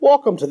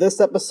welcome to this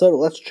episode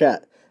of Let's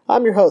Chat.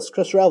 I'm your host,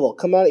 Chris Revel,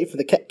 coming at you from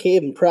the Cat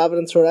Cave in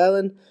Providence, Rhode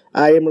Island.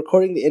 I am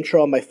recording the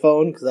intro on my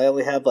phone because I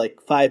only have like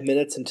 5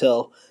 minutes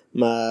until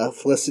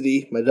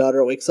Felicity, my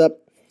daughter, wakes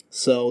up.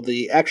 So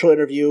the actual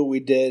interview we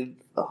did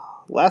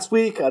last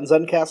week on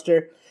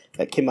Zencaster,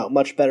 that came out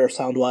much better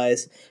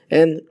sound-wise,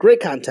 and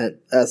great content.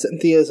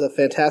 Cynthia is a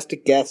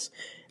fantastic guest.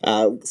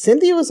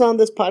 Cynthia was on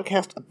this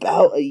podcast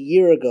about a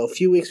year ago, a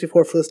few weeks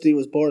before Felicity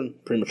was born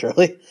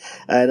prematurely,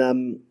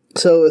 and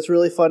so it's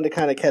really fun to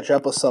kind of catch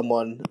up with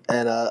someone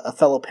and a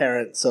fellow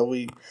parent. So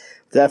we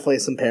definitely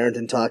some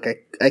parenting talk.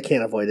 I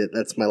can't avoid it.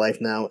 That's my life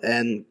now,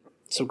 and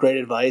some great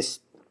advice.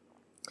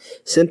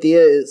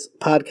 Cynthia's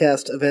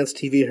podcast, Advanced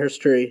TV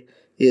History,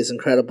 is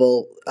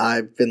incredible.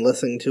 I've been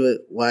listening to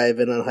it while I've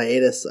been on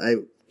hiatus. I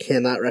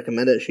cannot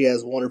recommend it. She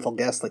has wonderful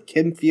guests like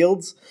Kim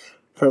Fields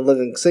from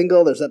Living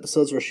Single. There's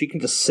episodes where she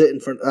can just sit in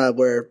front,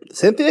 where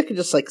Cynthia can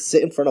just like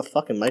sit in front of a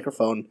fucking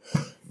microphone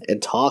and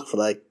talk for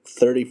like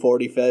 30,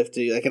 40,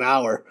 50, like an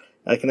hour,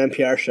 like an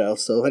NPR show.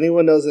 So if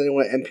anyone knows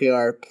anyone at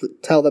NPR,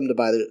 tell them to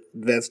buy the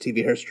Advanced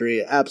TV History.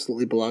 It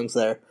absolutely belongs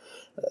there.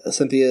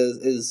 Cynthia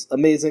is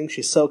amazing.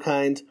 She's so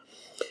kind.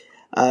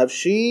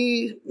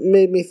 She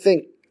made me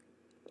think.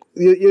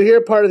 You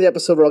hear part of the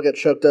episode where I'll get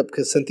choked up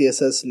because Cynthia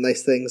says some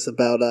nice things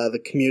about the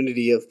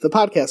community of the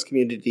podcast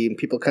community and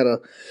people kind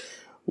of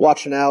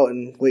watching out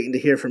and waiting to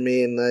hear from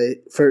me. And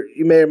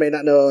you may or may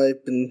not know, I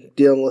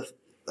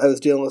was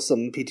dealing with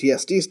some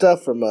PTSD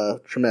stuff from a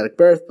traumatic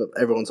birth, but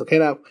everyone's okay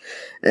now.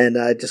 And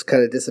I just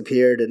kind of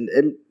disappeared, and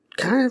it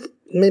kind of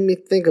made me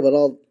think about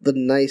all the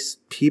nice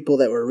people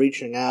that were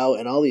reaching out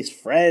and all these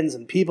friends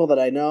and people that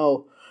I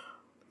know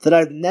that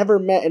I've never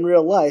met in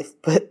real life,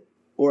 but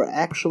were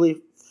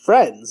actually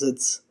friends.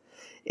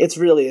 It's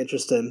really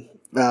interesting.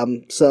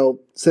 So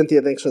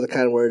Cynthia, thanks for the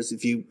kind words.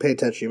 If you pay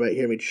attention, you might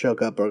hear me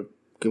choke up or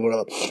give one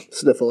a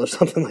sniffle or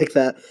something like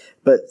that.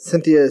 But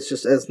Cynthia is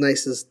just as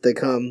nice as they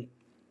come.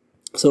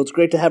 So it's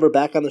great to have her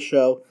back on the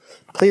show.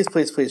 Please,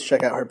 please, please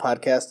check out her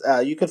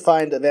podcast. You can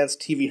find Advanced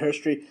TV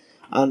History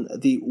on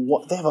they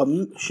have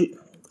an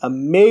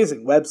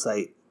amazing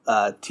website,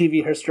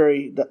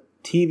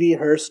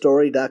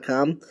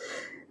 tvherstory.com.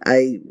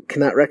 I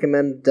cannot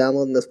recommend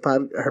downloading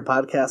her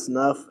podcast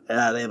enough.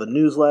 They have a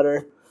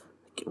newsletter,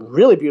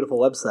 really beautiful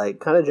website.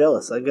 Kind of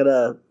jealous. I'm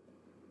gonna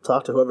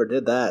talk to whoever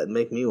did that and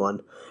make me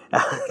one.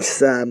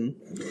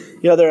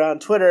 They're on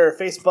Twitter,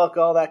 Facebook,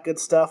 all that good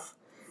stuff.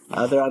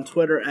 They're on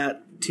Twitter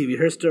at TV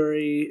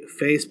History,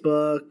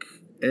 Facebook,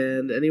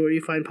 and anywhere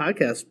you find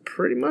podcasts.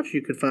 Pretty much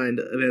you could find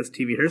Advanced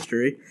TV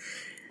History.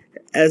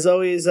 As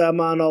always,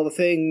 I'm on all the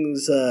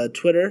things,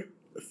 Twitter,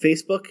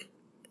 Facebook,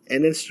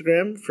 and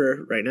Instagram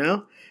for right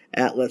now,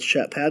 at Let's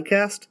Chat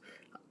Podcast.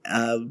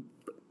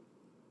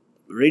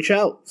 Reach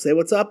out, say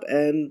what's up,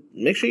 and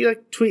make sure you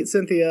tweet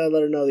Cynthia,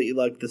 let her know that you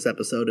liked this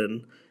episode,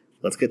 and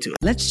let's get to it.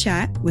 Let's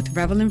Chat with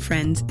Revel and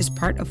Friends is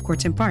part of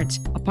Courts and Parts,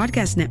 a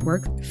podcast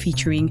network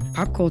featuring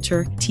pop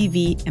culture,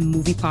 TV, and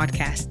movie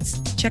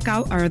podcasts. Check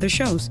out our other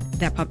shows,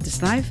 That Popped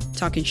Is Live,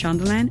 Talking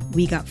Shondaland,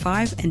 We Got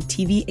Five, and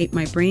TV Ate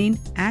My Brain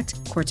at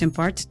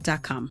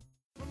courtsandparts.com.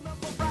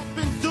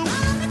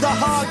 The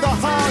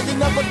hard, you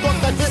never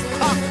thought that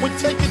hip-hop would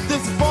take it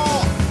this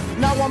far.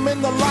 Now I'm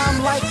in the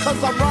limelight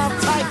cause I rhyme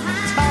tight.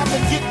 Time to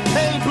get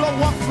paid, blow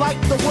up like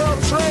the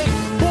world trade.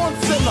 Born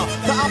sinner,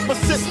 the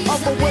opposite of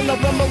a winner.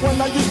 Remember when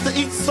I used to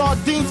eat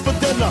sardines for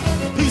dinner?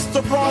 Peace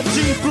to Ron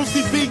G,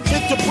 Brucey B,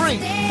 Kid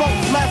Capri. Funk,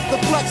 Master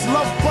Flex,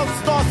 Love Bug,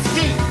 Star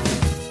Ski.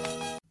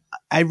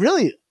 I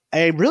really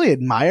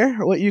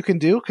admire what you can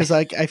do because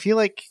I feel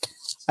like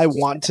I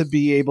want to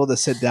be able to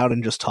sit down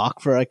and just talk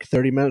for like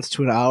 30 minutes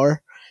to an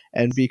hour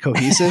and be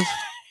cohesive,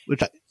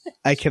 which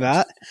I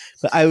cannot.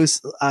 But I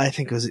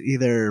think it was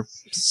either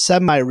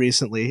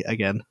semi-recently,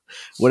 again,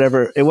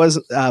 whatever it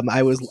was.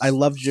 I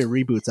loved your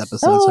reboots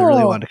episode, so I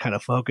really wanted to kind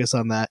of focus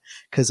on that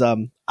because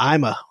I'm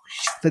a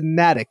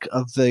fanatic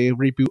of the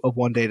reboot of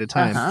One Day at a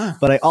Time,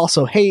 but I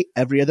also hate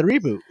every other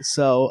reboot.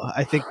 So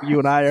I think you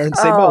and I are in the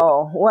same boat.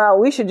 Oh, well,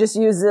 we should just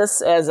use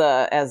this as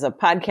a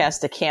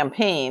podcast, a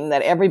campaign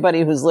that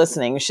everybody who's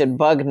listening should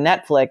bug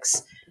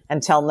Netflix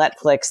and tell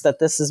Netflix that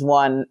this is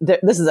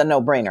a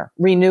no-brainer.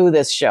 Renew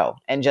this show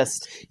and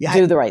just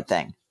do the right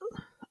thing.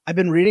 I've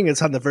been reading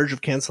it's on the verge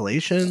of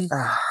cancellation.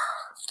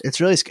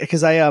 It's really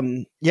because I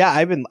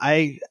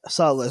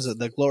saw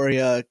the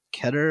Gloria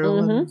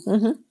Calderon.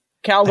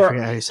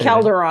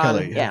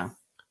 Yeah.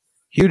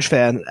 Huge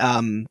fan.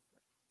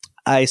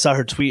 I saw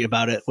her tweet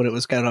about it when it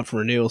was going up for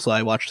renewal, so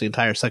I watched the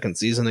entire second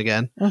season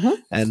again.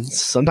 And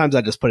sometimes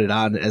I just put it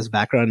on as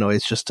background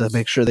noise just to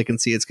make sure they can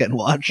see it's getting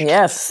watched.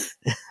 Yes.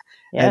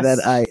 And then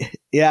I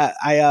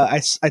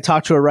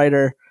talked to a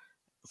writer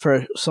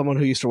for someone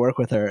who used to work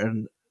with her,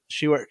 and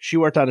she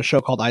worked on a show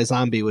called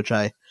iZombie, which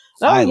I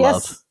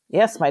love.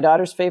 Yes, my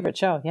daughter's favorite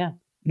show. Yeah.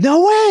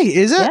 No way,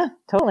 is it? Yeah,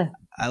 totally.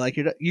 I like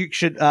your. You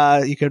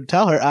could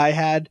tell her I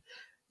had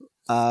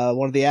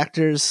one of the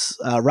actors,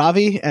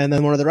 Ravi, and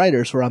then one of the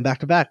writers were on back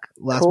to back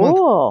last month.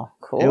 Cool.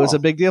 It was a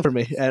big deal for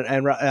me.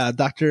 And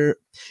Doctor,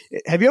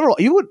 have you ever?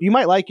 You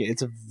might like it.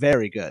 It's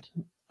very good.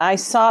 I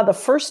saw the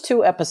first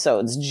 2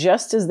 episodes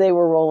just as they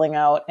were rolling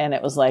out, and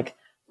it was like,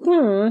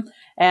 and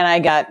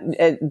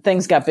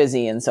things got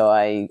busy, and so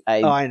I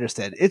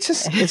understand. It's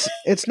just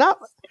it's not.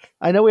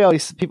 I know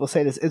people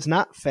say this. It's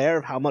not fair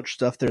of how much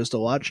stuff there is to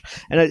watch,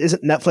 and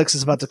isn't Netflix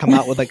is about to come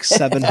out with like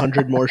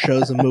 700 more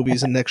shows and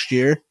movies in next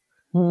year.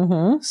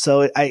 Mm-hmm.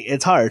 So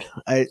it's hard.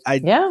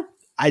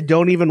 I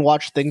don't even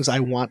watch things I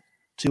want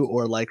to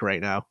or like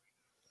right now.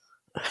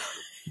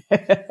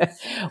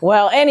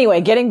 Well,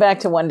 anyway, getting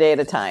back to One Day at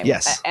a Time.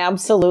 Yes,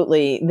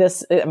 absolutely.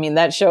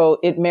 That show,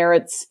 it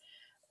merits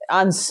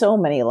on so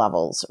many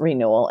levels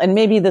renewal. And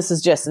maybe this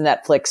is just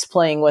Netflix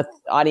playing with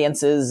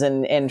audiences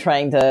and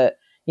trying to,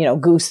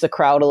 goose the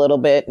crowd a little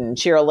bit and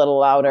cheer a little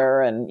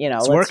louder and,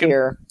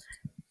 hear.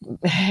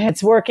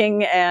 It's working.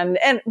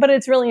 But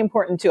it's really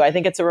important too. I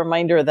think it's a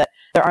reminder that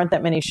there aren't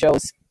that many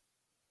shows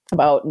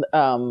about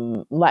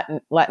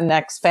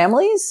Latinx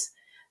families.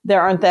 There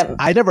aren't that.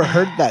 I never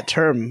heard that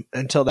term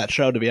until that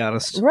show, to be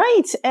honest.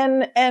 Right.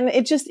 And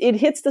it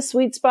hits the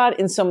sweet spot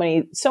in so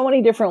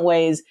many different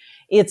ways.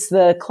 It's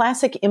the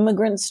classic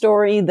immigrant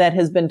story that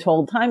has been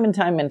told time and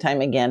time and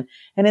time again.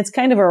 And it's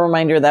kind of a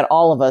reminder that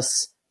all of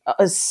us,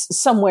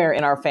 somewhere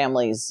in our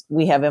families,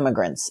 we have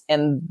immigrants,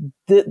 and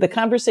the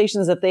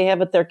conversations that they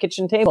have at their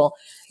kitchen table.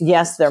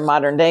 Yes, they're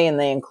modern day and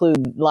they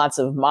include lots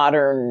of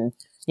modern,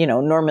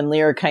 Norman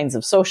Lear kinds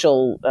of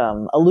social,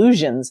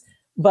 allusions,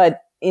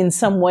 but in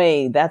some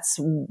way, that's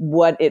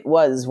what it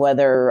was,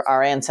 whether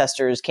our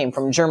ancestors came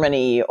from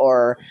Germany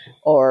or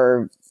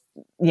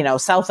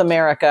South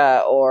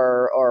America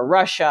or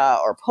Russia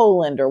or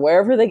Poland or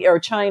wherever or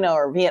China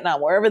or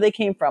Vietnam, wherever they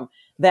came from,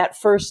 that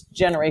first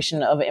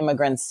generation of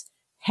immigrants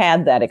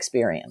had that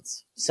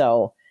experience.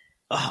 So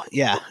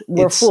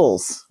we're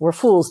fools. We're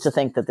fools to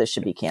think that this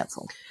should be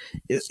canceled.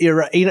 You're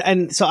right.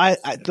 And so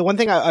the one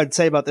thing I'd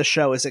say about this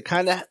show is it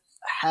kind of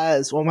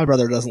has, my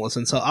brother doesn't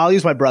listen, so I'll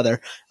use my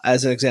brother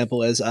as an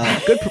example, as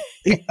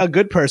a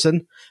good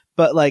person,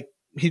 but like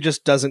he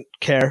just doesn't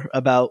care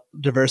about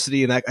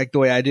diversity and like the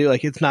way I do.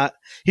 Like he's not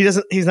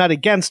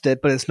against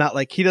it, but it's not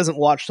like he doesn't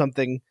watch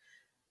something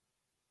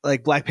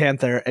like Black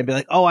Panther and be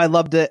like, oh, I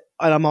loved it,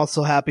 and I'm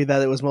also happy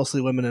that it was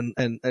mostly women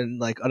and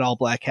like an all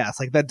black cast.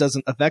 Like that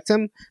doesn't affect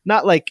him,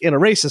 not like in a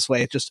racist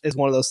way. It just is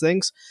one of those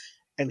things.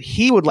 And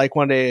he would like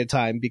One Day at a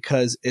Time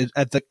because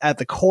at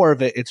the core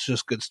of it, it's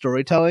just good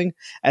storytelling.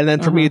 And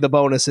then for me, the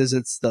bonus is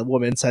it's the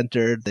woman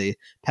centered. They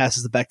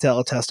passes the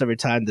Bechdel test every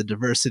time. The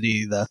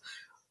diversity, the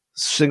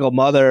single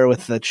mother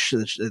with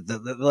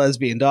the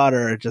lesbian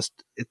daughter.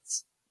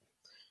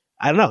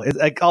 I don't know. It's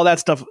like all that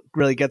stuff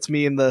really gets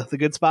me in the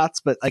good spots.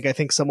 But like I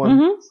think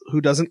someone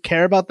who doesn't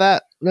care about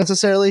that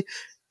necessarily,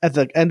 at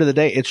the end of the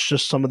day, it's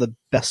just some of the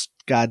best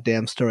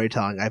goddamn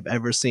storytelling I've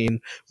ever seen.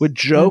 With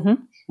joke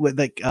with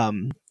like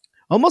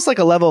almost like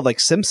a level of like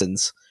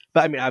Simpsons,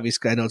 but I mean,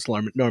 obviously, I know it's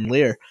Norman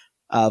Lear,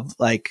 of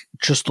like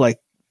just like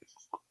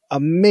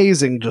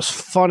amazing, just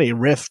funny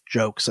riff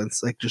jokes, and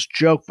it's like just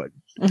joke, but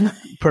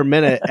per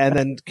minute, and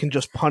then can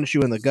just punch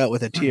you in the gut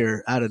with a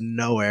tear out of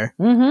nowhere.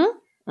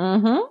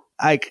 And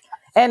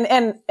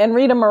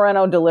Rita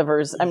Moreno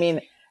delivers. I mean,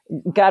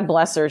 God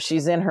bless her.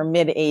 She's in her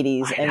mid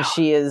 80s, and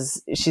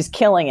she's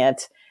killing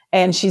it,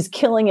 and she's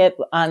killing it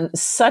on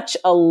such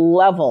a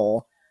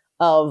level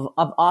of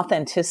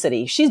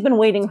authenticity. She's been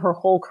waiting her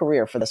whole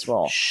career for this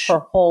role. Her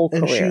whole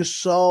career. And she's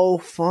so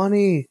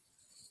funny.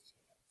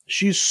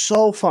 She's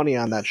so funny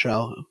on that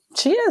show.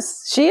 She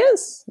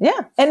is.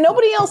 Yeah. And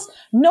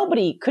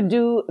nobody could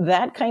do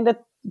that kind of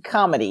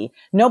comedy.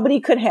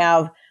 Nobody could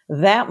have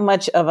that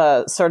much of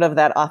a sort of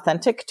that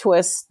authentic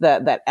twist,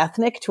 that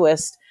ethnic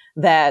twist,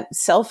 that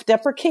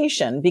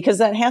self-deprecation, because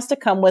that has to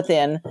come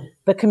within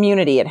the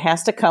community. It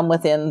has to come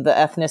within the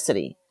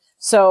ethnicity.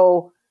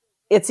 So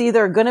it's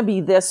either going to be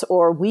this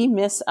or we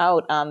miss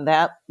out on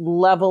that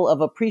level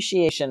of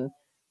appreciation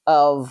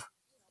of,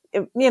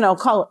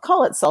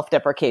 call it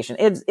self-deprecation.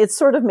 It's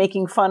sort of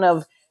making fun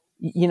of,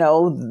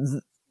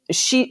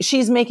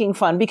 she's making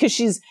fun because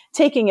she's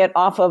taking it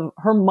off of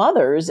her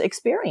mother's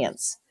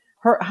experience,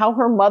 how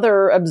her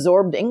mother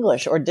absorbed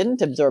English or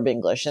didn't absorb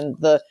English, and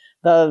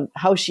the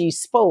how she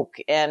spoke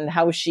and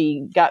how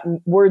she got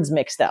words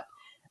mixed up.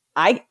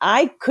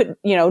 I could,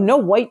 no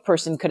white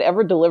person could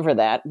ever deliver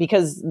that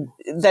because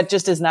that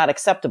just is not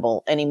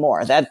acceptable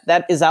anymore.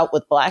 That is out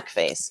with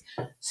blackface.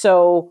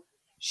 So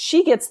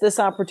she gets this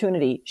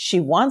opportunity.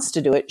 She wants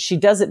to do it. She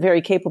does it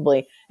very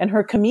capably, and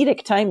her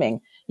comedic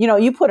timing,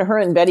 you put her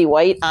and Betty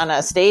White on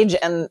a stage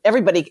and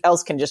everybody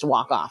else can just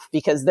walk off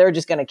because they're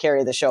just going to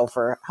carry the show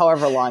for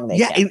however long they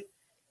can.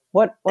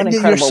 What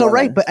incredible You're so women.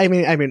 right, but I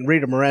mean,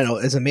 Rita Moreno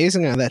is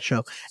amazing on that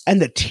show,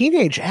 and the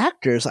teenage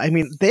actors. I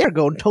mean, they are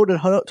going toe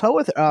to toe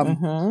with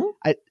her.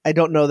 I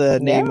don't know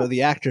the name of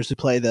the actors who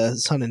play the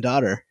son and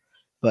daughter,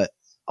 but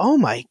oh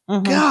my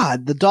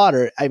god, the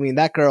daughter. I mean,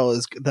 that girl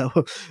is.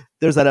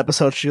 There's that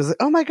episode. She was like,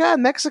 "Oh my god,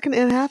 Mexican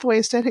Anne Hathaway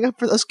is standing up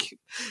for those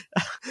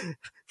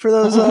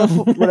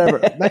whatever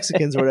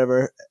Mexicans or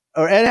whatever."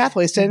 Or Anne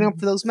Hathaway standing up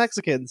for those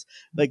Mexicans.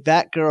 Like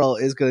that girl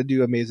is going to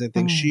do amazing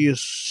things. She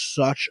is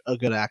such a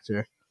good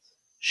actor.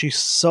 She's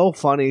so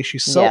funny.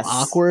 She's so Yes.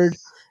 awkward,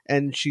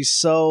 and she's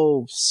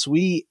so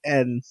sweet.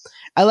 And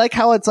I like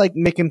how it's like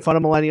making fun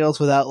of millennials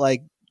without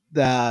like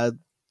the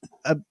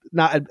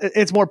not.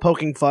 It's more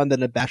poking fun than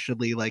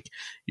abashedly like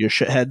you're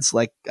shitheads.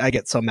 Like I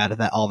get so mad at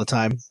that all the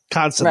time,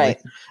 constantly.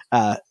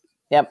 Right.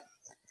 Yep.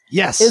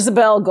 Yes,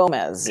 Isabel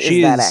Gomez is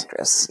She that is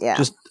actress. Yeah.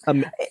 just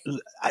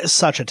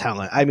such a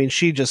talent. I mean,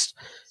 she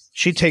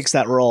takes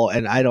that role,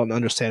 and I don't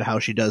understand how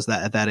she does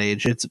that at that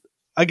age. It's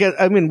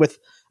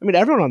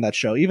everyone on that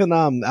show, even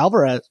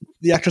Alvarez,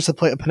 the actress that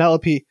played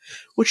Penelope,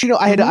 which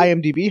I had to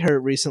IMDb her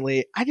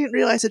recently. I didn't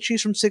realize that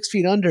she's from 6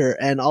 Feet Under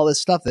and all this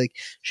stuff. Like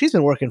she's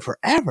been working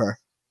forever.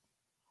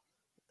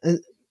 And,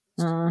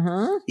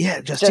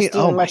 yeah,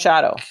 Justine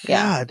Machado.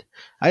 God,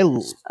 I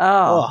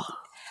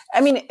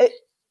mean,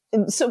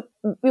 so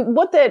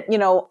what that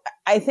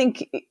I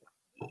think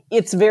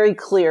it's very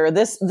clear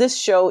this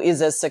show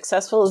is as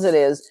successful as it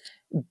is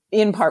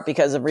in part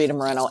because of Rita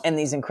Moreno and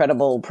these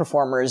incredible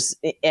performers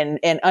and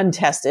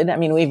untested. I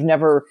mean, we've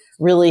never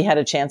really had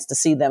a chance to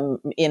see them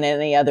in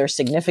any other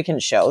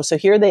significant show. So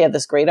here they have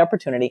this great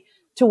opportunity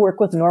to work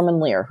with Norman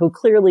Lear, who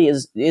clearly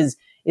is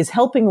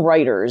helping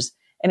writers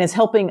and is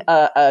helping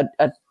a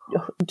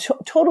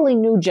totally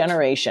new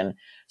generation,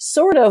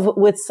 sort of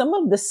with some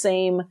of the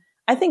same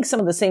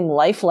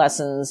life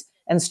lessons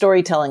and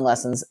storytelling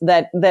lessons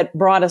that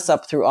brought us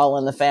up through All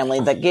in the Family,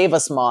 that gave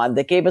us Maude,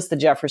 that gave us the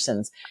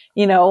Jeffersons.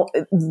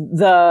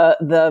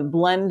 The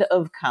blend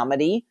of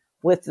comedy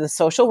with the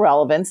social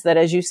relevance that,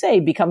 as you say,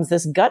 becomes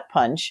this gut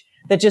punch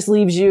that just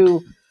leaves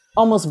you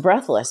almost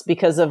breathless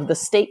because of the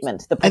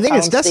statement. I think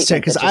it's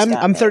necessary because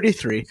I'm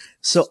 33,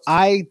 so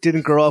I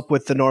didn't grow up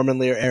with the Norman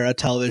Lear era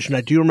television.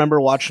 I do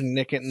remember watching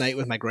Nick at Night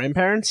with my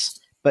grandparents,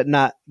 but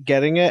not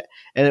getting it.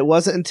 And it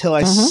wasn't until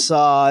I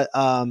saw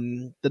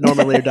the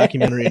Norman Lear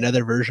documentary,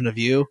 Another Version of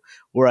You,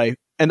 where I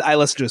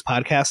listen to his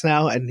podcast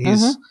now, and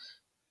he's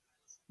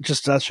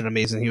just such an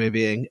amazing human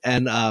being.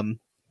 And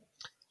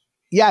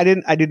I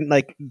didn't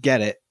like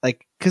get it,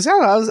 like, because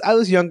I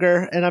was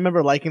younger, and I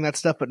remember liking that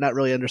stuff, but not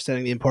really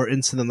understanding the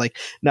importance. And then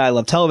now I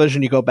love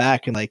television. You go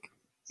back and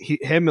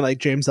him and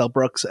James L.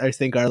 Brooks, I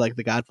think, are like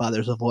the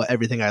godfathers of what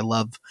everything I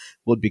love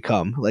would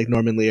become. Like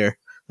Norman Lear,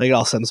 it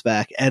all stems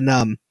back. And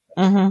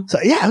so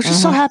yeah, I was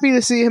just so happy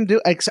to see him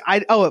do.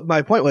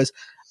 My point was,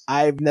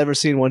 I've never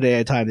seen One Day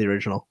at a Time, the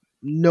original.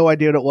 No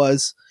idea what it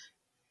was.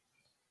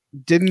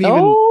 Didn't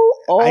even.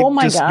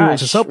 My gosh! Knew it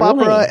was a soap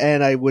opera,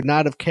 and I would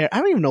not have cared. I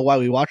don't even know why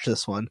we watched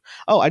this one.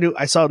 Oh, I do.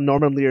 I saw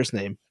Norman Lear's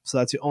name, so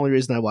that's the only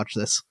reason I watched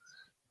this.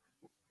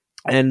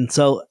 And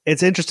so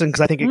it's interesting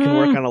because I think it can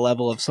work on a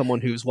level of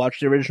someone who's watched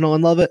the original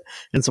and love it,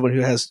 and someone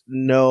who has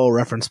no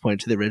reference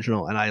point to the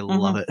original, and I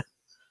love it.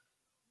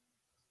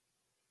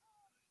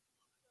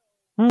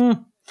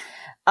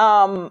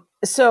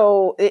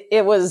 So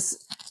it was.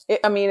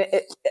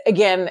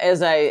 Again,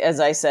 as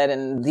I said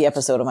in the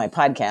episode of my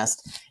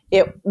podcast,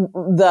 it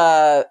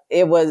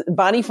was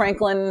Bonnie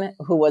Franklin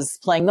who was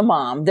playing the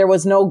mom. There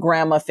was no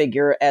grandma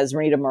figure as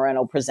Rita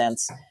Moreno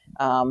presents.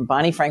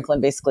 Bonnie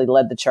Franklin basically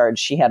led the charge.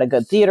 She had a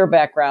good theater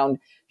background.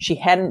 She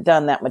hadn't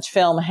done that much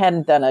film,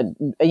 hadn't done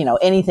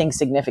anything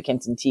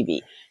significant in TV.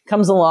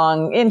 Comes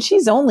along, and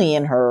she's only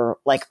in her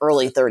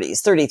early 30s,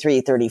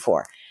 33,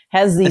 34.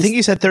 I think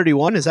you said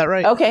 31. Is that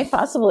right? Okay,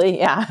 possibly.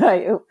 Yeah,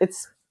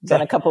 it's been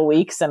a couple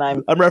weeks, and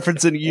I'm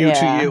referencing you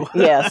to you.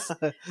 Yes.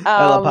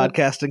 I love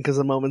podcasting because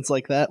of moments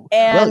like that.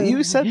 Well,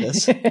 you said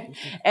this.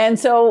 And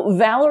so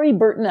Valerie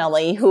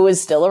Bertinelli, who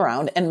is still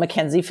around, and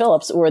Mackenzie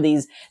Phillips were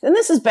these, and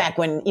this is back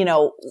when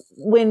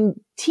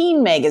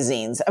teen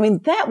magazines,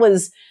 that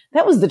was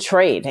the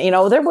trade.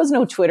 There was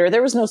no Twitter.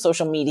 There was no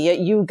social media.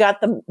 You got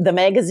the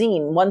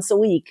magazine once a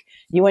week.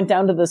 You went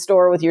down to the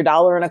store with your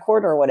 $1.25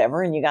 or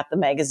whatever, and you got the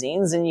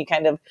magazines, and you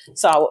kind of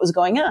saw what was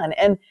going on.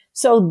 And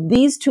so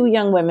these two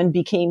young women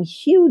became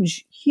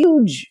huge,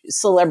 huge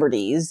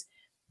celebrities.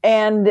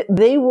 And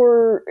they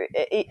were,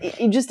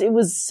 it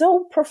was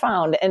so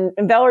profound. And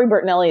Valerie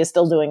Bertinelli is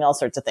still doing all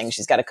sorts of things.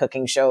 She's got a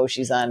cooking show.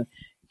 She's on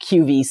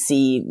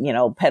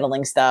QVC,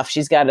 peddling stuff.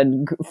 She's got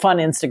a fun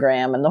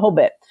Instagram and the whole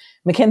bit.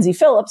 Mackenzie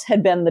Phillips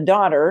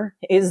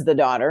is the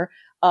daughter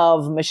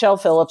of Michelle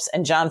Phillips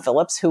and John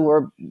Phillips, who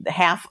were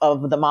half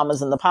of the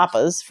Mamas and the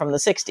Papas from the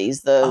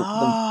 60s, the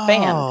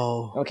band.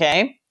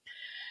 Okay.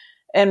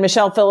 And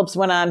Michelle Phillips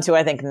went on to,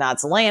 I think,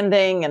 Knots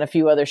Landing and a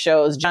few other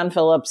shows. John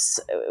Phillips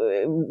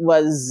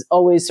was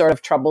always sort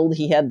of troubled.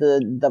 He had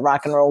the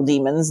rock and roll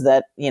demons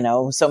that,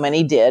 so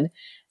many did.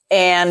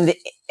 And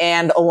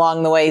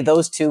along the way,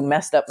 those two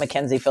messed up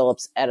Mackenzie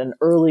Phillips at an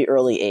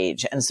early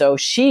age. And so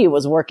she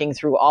was working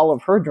through all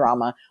of her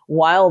drama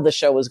while the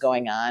show was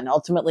going on.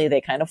 Ultimately, they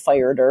kind of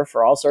fired her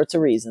for all sorts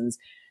of reasons.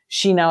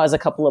 She now has a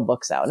couple of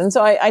books out. And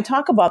so I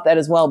talk about that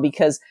as well,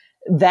 because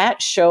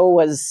that show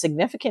was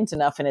significant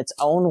enough in its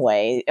own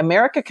way.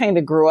 America kind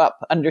of grew up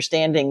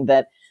understanding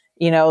that,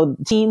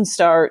 teen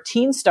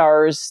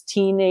stars,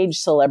 teenage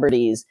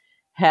celebrities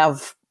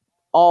have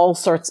all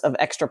sorts of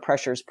extra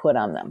pressures put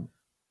on them.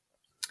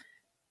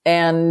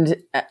 and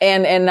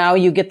now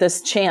you get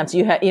this chance.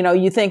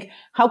 You think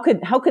how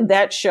could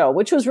that show,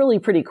 which was really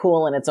pretty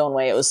cool in its own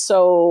way. It was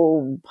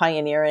so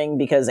pioneering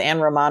because Anne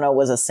Romano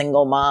was a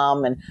single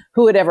mom, and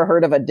who had ever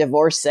heard of a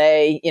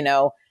divorcee,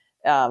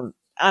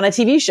 on a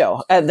TV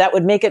show that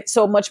would make it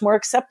so much more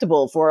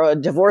acceptable for a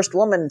divorced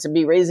woman to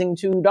be raising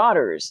two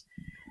daughters.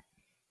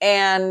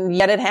 And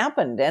yet it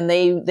happened, and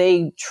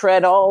they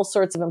tread all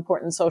sorts of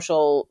important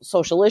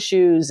social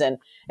issues and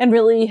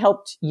really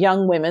helped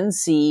young women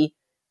see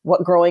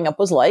what growing up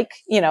was like,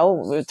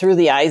 through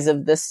the eyes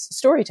of this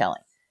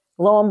storytelling.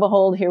 Lo and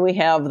behold, here we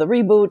have the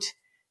reboot,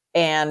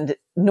 and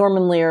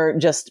Norman Lear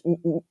just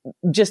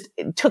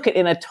took it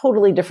in a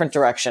totally different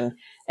direction.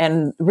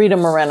 And Rita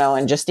Moreno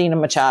and Justina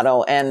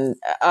Machado, and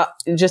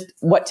just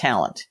what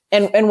talent,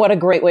 and what a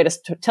great way to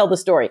tell the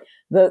story.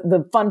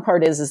 The fun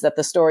part is that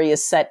the story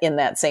is set in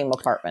that same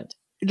apartment.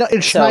 No,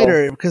 in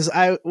Schneider, because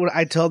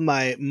I told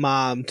my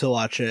mom to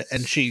watch it,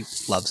 and she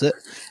loves it,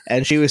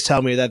 and she was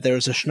telling me that there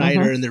was a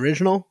Schneider in the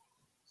original.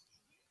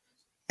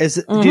 I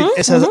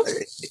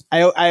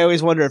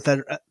always wonder if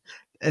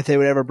they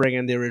would ever bring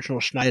in the original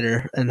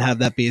Schneider and have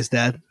that be his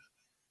dad.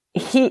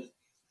 He's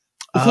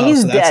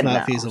so dead not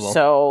now. feasible.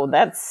 So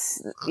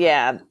that's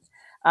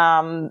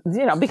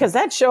because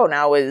that show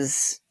now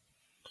is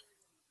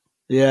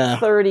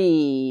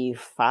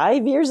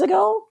 35 years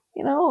ago.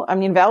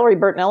 Valerie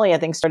Bertinelli, I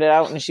think, started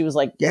out and she was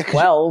like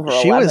 12 or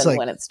 11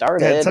 when it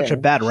started. Had such a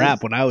bad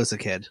rap when I was a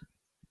kid.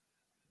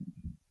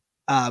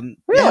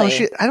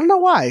 Really? I don't know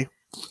why.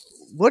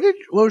 What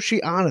was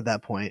she on at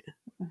that point?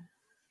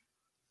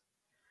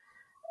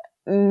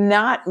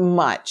 Not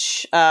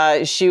much.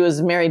 She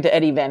was married to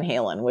Eddie Van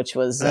Halen, which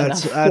was and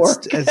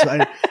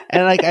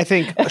I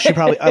think she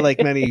probably, like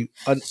many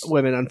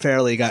women,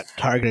 unfairly got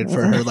targeted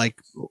for her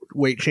like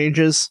weight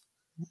changes.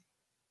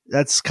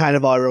 That's kind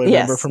of all I really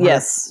remember from her.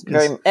 Yes,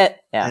 very.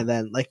 And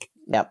then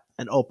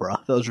and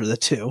Oprah. Those were the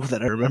two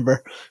that I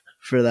remember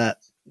for that.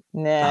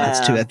 Yeah,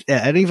 that's two.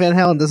 Eddie Van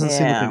Halen doesn't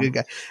seem like a good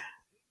guy.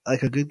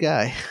 Like a good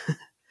guy.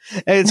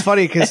 And it's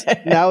funny because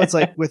now it's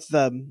like with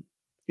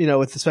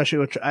with especially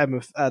which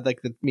I'm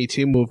like the Me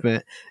Too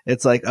movement,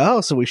 it's like, oh,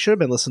 so we should have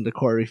been listening to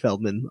Corey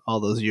Feldman all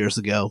those years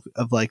ago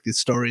of like these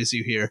stories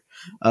you hear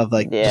of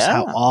like just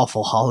how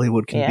awful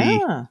Hollywood can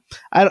be.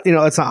 I don't,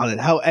 it's not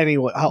how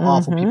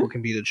awful people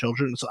can be to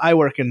children. So I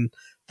work in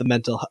the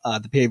mental, I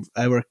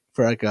work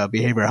for like a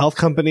behavioral health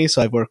company.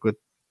 So I've worked with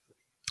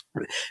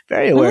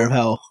very aware of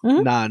how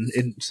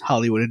in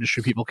Hollywood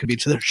industry people can be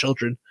to their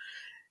children.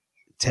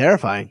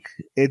 Terrifying.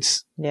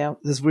 It's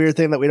this weird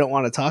thing that we don't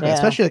want to talk about,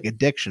 especially like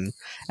addiction,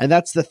 and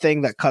that's the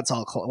thing that cuts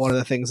one of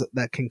the things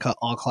that can cut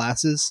all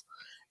classes.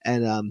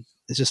 And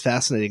it's just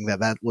fascinating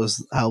that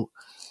was how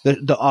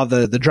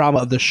the drama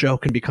of the show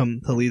can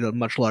become to lead a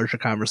much larger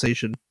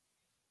conversation.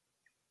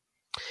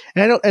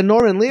 And I know, and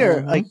Norman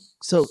Lear, I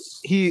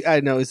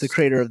know he's the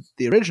creator of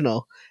the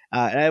original,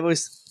 and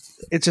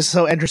it's just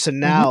so interesting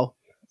now.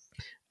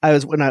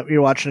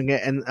 You're watching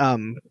it, and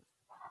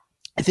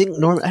I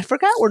think I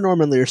forgot where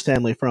Norman Lear's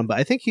family from, but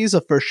I think he's a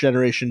first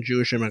generation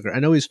Jewish immigrant. I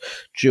know he's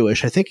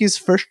Jewish. I think he's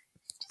first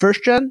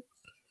gen.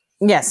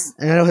 Yes.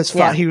 And I know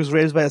he was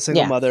raised by a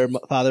single mother.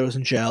 Father was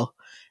in jail.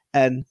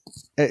 And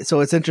so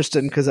it's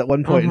interesting because at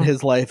one point in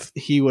his life,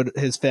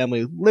 his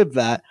family lived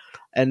that.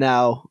 And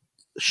now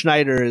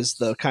Schneider is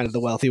the kind of the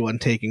wealthy one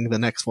taking the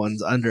next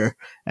ones under.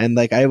 And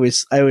like, I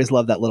always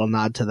love that little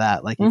nod to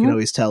that. Like you can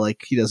always tell,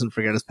 like he doesn't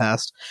forget his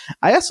past.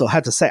 I also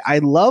had to say, I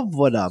love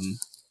what,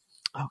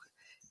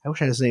 I wish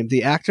I had his name.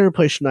 The actor who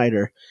plays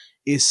Schneider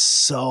is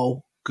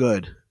so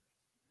good,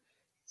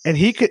 and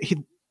he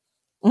he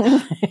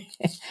came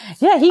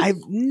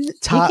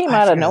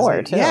out of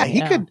nowhere too. Yeah,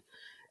 he could,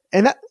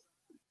 and that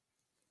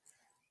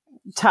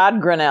Todd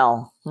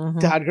Grinnell.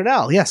 Todd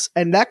Grinnell, yes,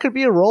 and that could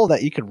be a role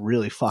that you could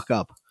really fuck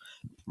up.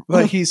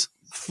 But he's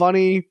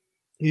funny,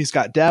 he's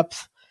got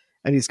depth,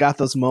 and he's got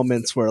those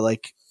moments where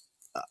like.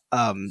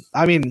 I've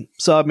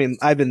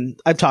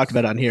talked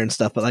about it on here and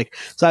stuff, but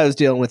so I was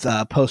dealing with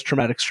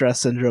post-traumatic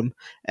stress syndrome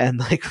and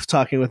like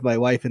talking with my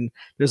wife, and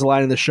there's a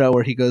line in the show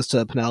where he goes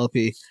to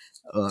Penelope,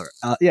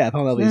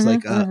 Penelope's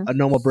like a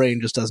normal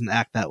brain just doesn't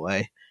act that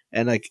way,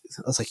 and like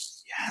I was like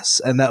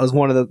yes, and that was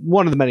one of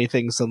the many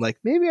things. I'm like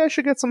maybe I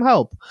should get some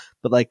help,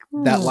 but like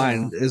that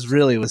line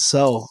was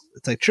so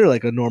it's like sure,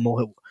 like a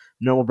normal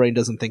brain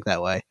doesn't think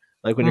that way,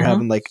 like when you're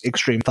having like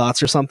extreme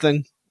thoughts or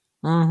something.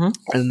 And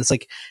it's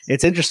like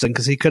it's interesting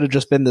because he could have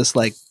just been this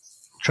like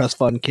trust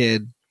fund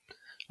kid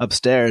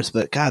upstairs,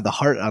 but God, the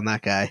heart on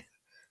that guy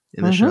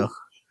in the show.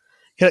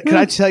 Can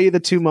I tell you the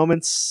two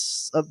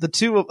moments of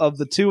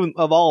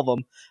all of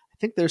them? I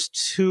think there's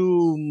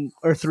 2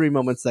 or 3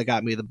 moments that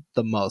got me the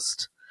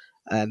most,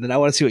 and then I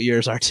want to see what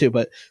yours are too.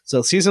 But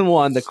so season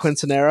 1, the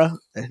Quinceanera,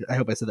 I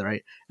hope I said that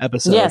right.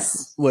 Episode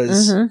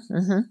was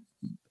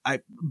I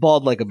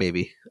bawled like a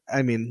baby.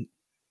 I mean.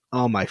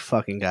 Oh my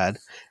fucking God.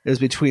 It was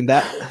between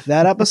that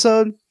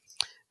episode,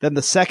 then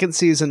the second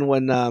season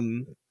when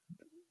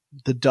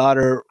the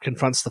daughter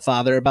confronts the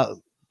father about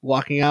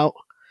walking out.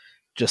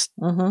 Just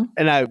and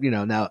I,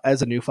 now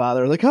as a new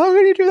father, like, how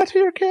can you do that to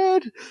your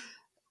kid?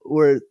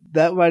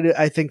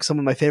 I think some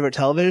of my favorite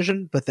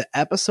television, but the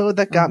episode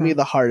that got me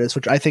the hardest,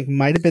 which I think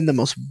might have been the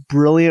most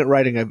brilliant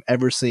writing I've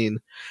ever seen,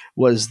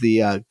 was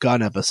the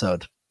gun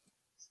episode.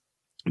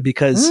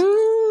 Because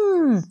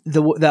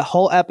that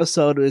whole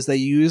episode is they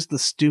used the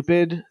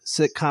stupid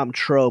sitcom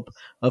trope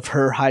of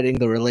her hiding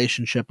the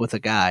relationship with a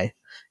guy,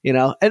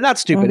 and not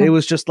stupid. It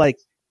was just like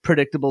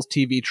predictable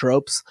TV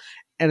tropes.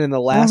 And in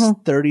the last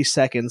 30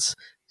 seconds,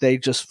 they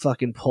just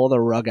fucking pull the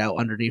rug out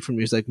underneath from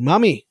you. He's like,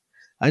 "Mommy,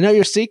 I know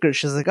your secret."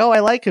 She's like, "Oh, I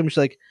like him." She's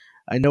like,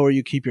 "I know where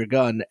you keep your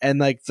gun." And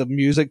like the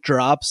music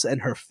drops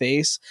and her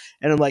face.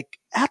 And I'm like,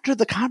 after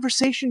the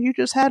conversation you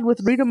just had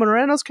with Rita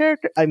Moreno's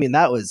character, I mean,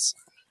 that was...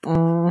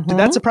 Did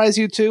that surprise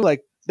you too?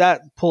 Like,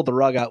 that pulled the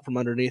rug out from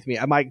underneath me.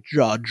 My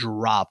jaw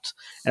dropped.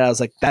 And I was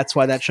like, that's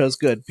why that show's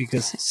good.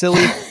 Because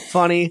silly,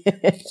 funny,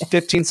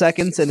 15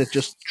 seconds, and it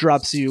just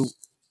drops you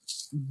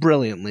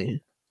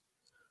brilliantly.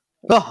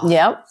 Oh,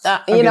 yep.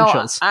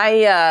 chills.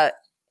 I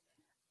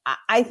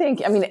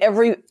think, I mean,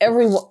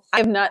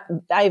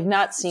 I've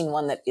not seen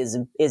one that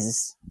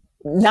is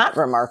not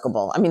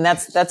remarkable. I mean,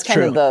 that's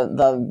kind of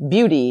the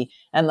beauty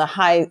and the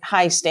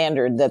high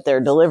standard that they're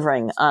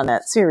delivering on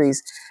that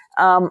series.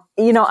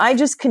 I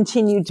just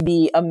continue to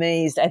be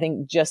amazed. I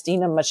think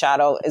Justina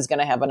Machado is going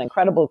to have an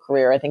incredible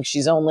career. I think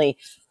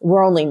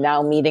we're only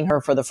now meeting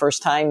her for the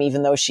first time,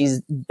 even though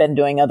she's been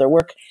doing other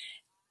work.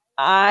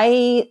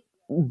 I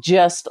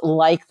just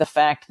like the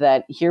fact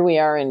that here we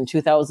are in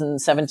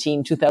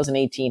 2017,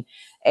 2018,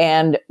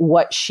 and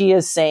what she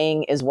is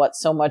saying is what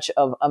so much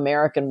of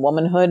American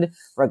womanhood,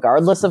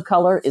 regardless of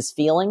color, is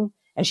feeling,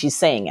 and she's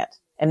saying it.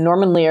 And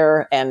Norman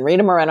Lear and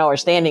Rita Moreno are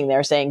standing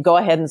there saying, go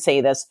ahead and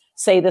say this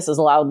as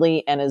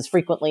loudly and as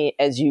frequently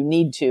as you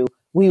need to.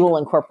 We will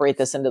incorporate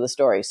this into the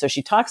story. So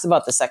she talks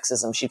about the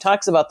sexism. She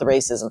talks about the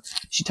racism.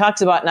 She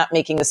talks about not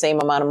making the same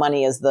amount of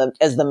money as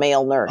the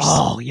male nurse.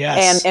 Oh,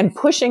 yes. And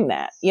pushing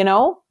that,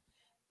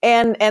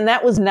 And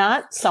that was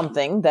not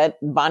something that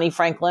Bonnie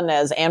Franklin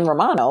as Anne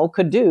Romano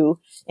could do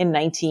in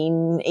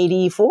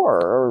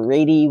 1984 or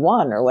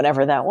 81 or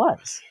whatever that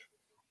was.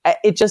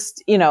 It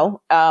just, they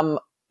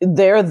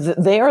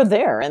are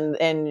there, and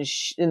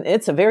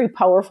it's a very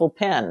powerful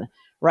pen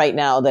right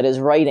now that is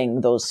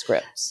writing those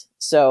scripts.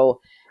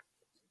 So,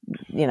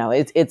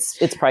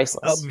 it's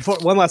priceless.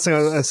 One last thing I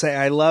was going to say,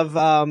 I love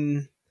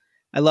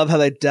how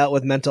they dealt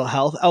with mental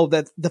health. Oh,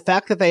 that the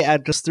fact that they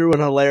just threw in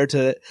a layer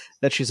to it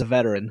that she's a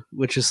veteran,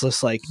 which is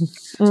just like,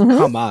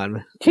 come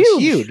on,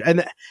 huge.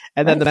 And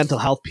then the mental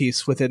health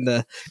piece within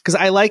because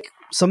I like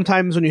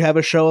sometimes when you have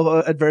a show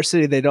of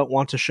adversity, they don't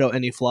want to show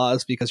any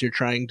flaws because you're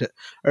trying to,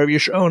 or if you're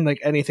showing like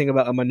anything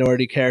about a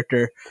minority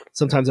character,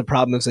 sometimes the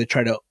problem is they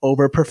try to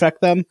over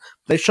perfect them.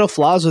 They show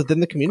flaws within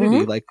the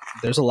community. Like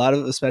there's a lot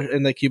of, especially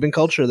in the Cuban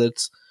culture,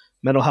 that's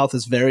mental health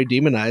is very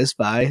demonized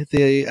by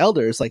the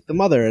elders, like the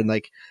mother. And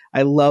like,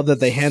 I love that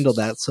they handle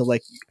that. So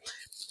like,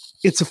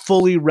 it's a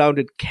fully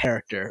rounded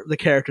character. The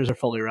characters are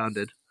fully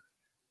rounded,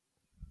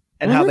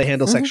 and how they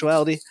handle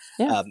sexuality.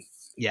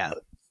 Yeah.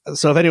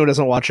 So if anyone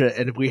doesn't watch it,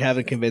 and if we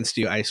haven't convinced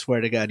you, I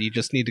swear to God, you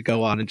just need to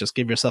go on and just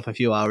give yourself a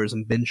few hours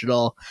and binge it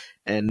all,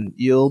 and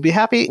you'll be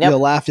happy. You'll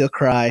laugh, you'll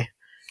cry,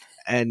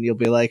 and you'll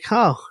be like,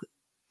 oh,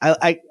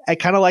 I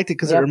kind of liked it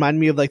because it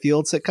reminded me of like the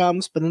old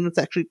sitcoms, but then it's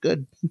actually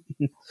good.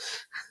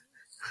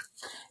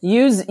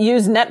 Use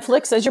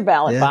Netflix as your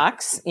ballot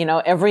box.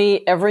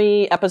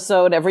 Every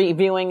episode, every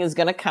viewing is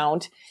going to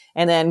count,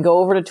 and then go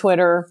over to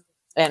Twitter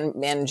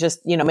and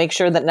just, make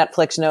sure that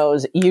Netflix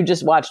knows you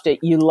just watched it.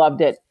 You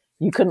loved it.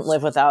 You couldn't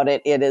live without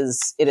it. It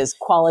is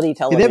quality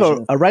television. They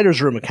have a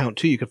writer's room account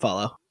too. You can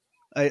follow.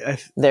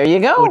 There you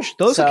go.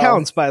 Those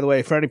accounts, by the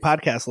way, for any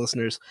podcast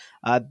listeners,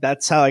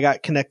 that's how I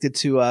got connected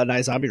to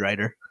Nye Zombie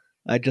Writer.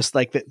 I just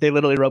they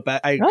literally wrote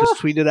back. I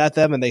just tweeted at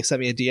them and they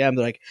sent me a DM.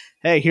 They're like,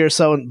 "Hey, here's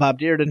Bob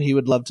Dearden. He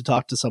would love to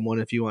talk to someone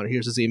if you want.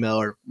 Here's his email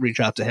or reach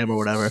out to him or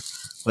whatever."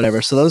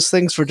 So those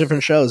things for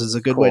different shows is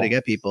a good way to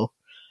get people.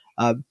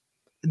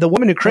 The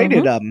woman who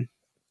created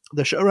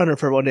the showrunner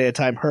for One Day at a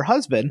Time, her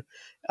husband,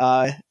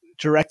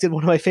 directed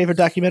one of my favorite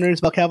documentaries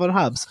about Calvin and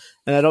Hobbes.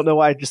 And I don't know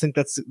why. I just think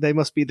they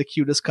must be the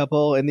cutest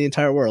couple in the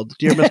entire world.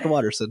 Dear Mr.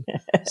 Watterson.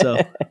 So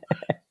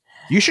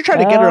you should try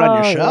to get her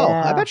on your show.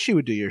 Yeah. I bet she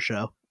would do your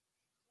show.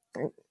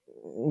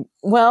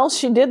 Well,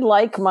 she did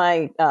like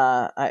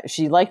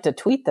she liked a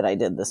tweet that I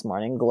did this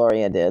morning.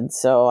 Gloria did.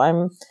 So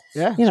I'm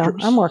working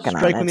on it.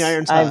 Striking the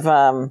iron's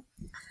hot.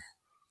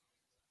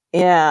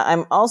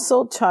 I'm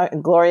also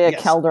Gloria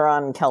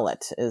Calderon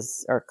Kellett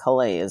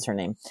Calais is her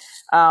name.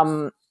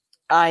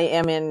 I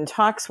am in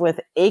talks with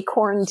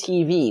Acorn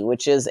TV,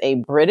 which is a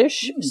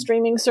British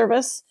streaming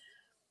service.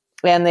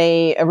 And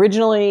they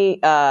originally,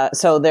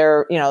 so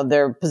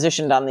they're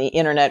positioned on the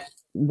internet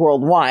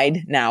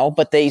worldwide now,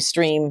 but they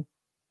stream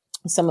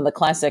some of the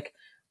classic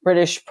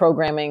British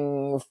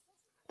programming.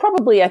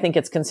 Probably, I think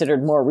it's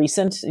considered more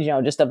recent,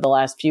 just of the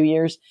last few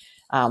years.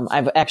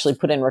 I've actually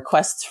put in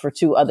requests for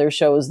 2 other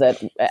shows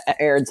that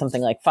aired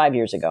something like 5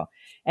 years ago.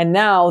 And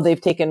now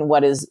they've taken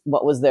what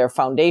was their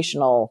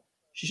foundational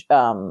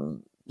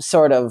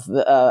sort of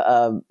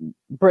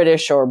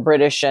British or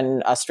British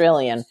and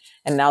Australian.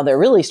 And now they're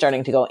really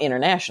starting to go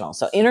international.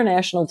 So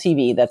international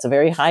TV, that's a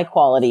very high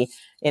quality,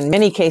 in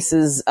many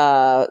cases,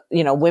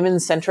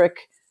 women-centric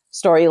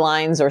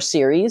storylines or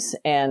series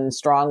and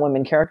strong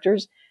women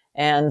characters.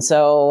 And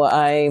so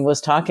I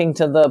was talking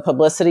to the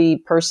publicity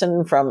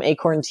person from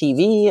Acorn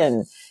TV,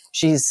 and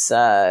she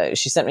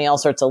sent me all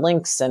sorts of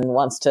links and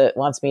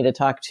wants me to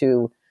talk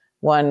to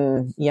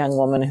one young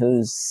woman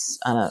who's,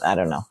 I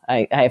don't know.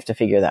 I have to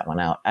figure that one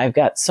out. I've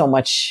got so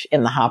much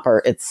in the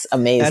hopper. It's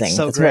amazing. That's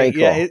so it's great.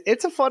 Very cool. Yeah,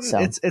 it's a fun,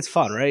 it's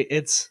fun, right?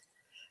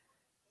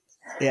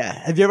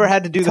 Have you ever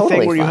had to do the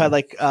thing where you had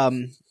like,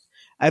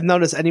 I've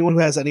noticed anyone who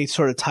has any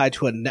sort of tie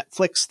to a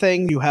Netflix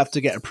thing, you have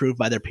to get approved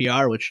by their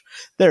PR, which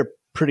they're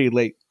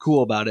pretty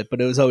cool about it, but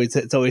it's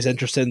always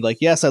interesting. Like,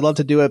 yes, I'd love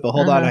to do it, but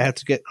hold on, I have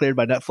to get cleared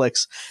by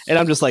Netflix. And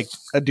I'm just like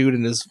a dude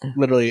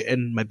literally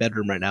in my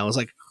bedroom right now. I was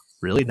like,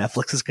 really?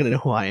 Netflix is going to know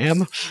who I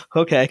am?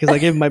 Okay, because I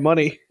gave them my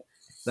money.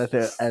 That's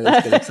it. I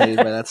was getting excited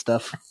by that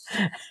stuff.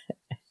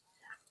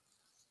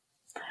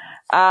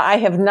 I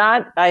have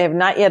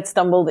not yet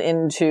stumbled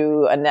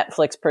into a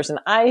Netflix person.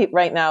 I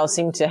right now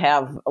seem to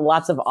have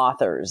lots of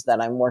authors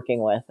that I'm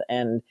working with.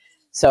 And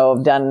so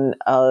I've done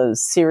a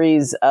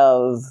series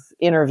of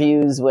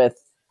interviews with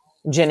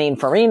Janine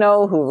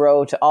Farino, who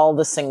wrote All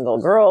the Single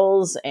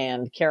Girls,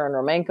 and Karen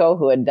Romanko,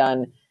 who had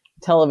done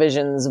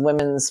television's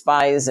Women's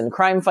Spies and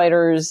Crime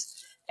Fighters,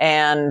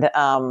 and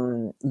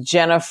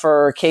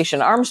Jennifer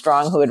Cation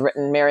Armstrong, who had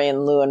written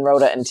Marion, Lou, and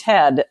Rhoda and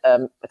Ted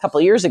a couple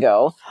of years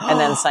ago, and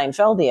then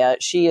Seinfeldia.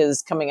 She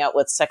is coming out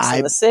with Sex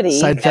and the City.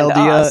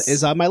 Seinfeldia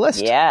is on my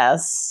list.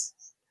 Yes.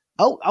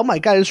 Oh my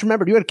God! I just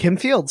remembered you had Kim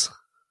Fields.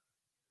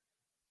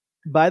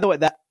 By the way,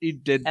 that you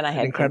did an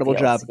incredible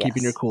job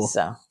keeping your cool.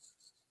 So.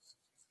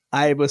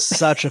 I was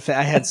such a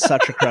I had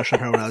such a crush on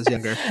her when I was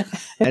younger,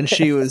 and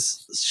she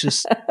was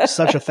just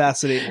such a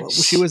fascinating.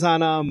 She was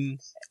on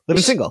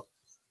Living Single.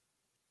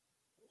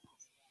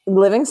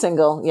 Living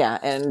Single, yeah,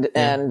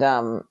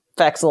 and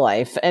Facts of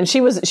Life, and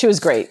she was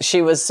great.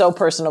 She was so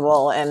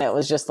personable, and it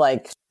was just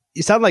like,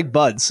 you sound like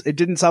buds. It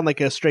didn't sound like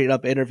a straight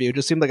up interview. It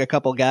just seemed like a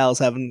couple gals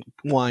having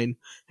wine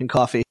and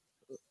coffee.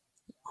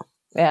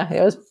 Yeah,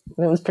 it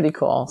was pretty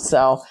cool.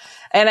 So,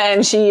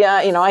 and she,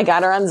 I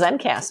got her on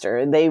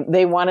Zencastr.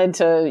 They wanted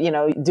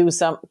to, do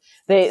some,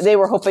 they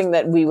were hoping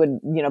that we would,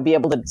 be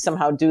able to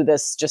somehow do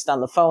this just on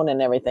the phone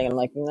and everything. I'm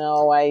like,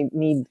 no, I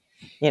need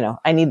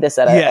this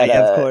at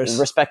a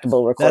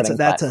respectable recording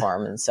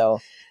platform. And so,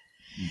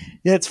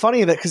 yeah, it's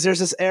funny that because there's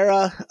this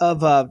era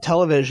of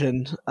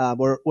television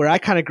where I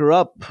kind of grew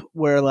up,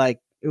 where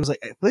like it was like,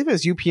 I believe it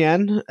was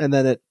UPN, and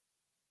then it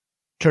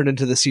turned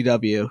into the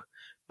CW.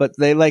 But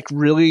they like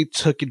really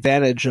took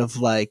advantage of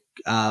like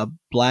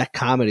black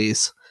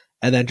comedies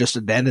and then just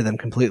abandoned them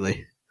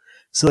completely.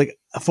 So like,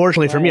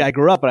 fortunately for me, I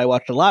grew up and I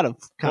watched a lot of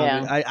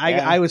comedy.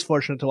 Yeah. I was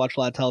fortunate to watch a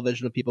lot of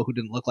television of people who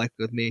didn't look like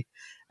with me,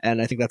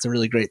 and I think that's a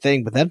really great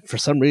thing. But then for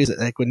some reason,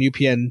 like when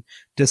UPN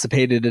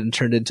dissipated and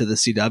turned into the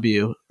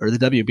CW or the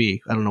WB,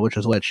 I don't know which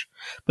was which.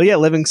 But yeah,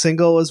 Living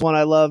Single was one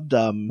I loved.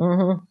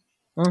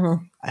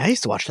 I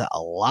used to watch that a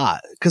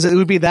lot because it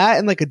would be that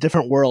and like A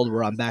Different World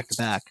were on back to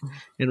back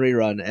in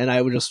rerun, and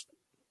I would just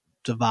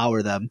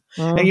devour them.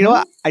 And you know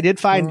what? I did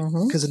find,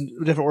 because in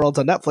Different World's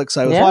on Netflix,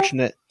 so I was watching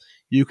it.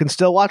 You can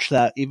still watch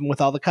that even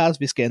with all the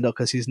Cosby scandal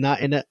because he's not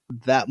in it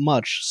that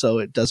much, so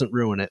it doesn't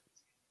ruin it.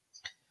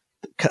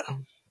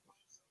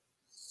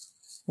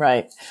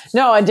 Right.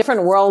 No, A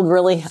Different World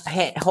really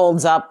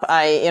holds up.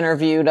 I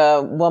interviewed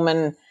a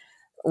woman.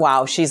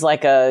 Wow, she's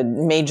like a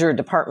major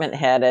department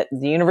head at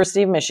the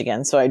University of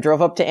Michigan. So I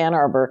drove up to Ann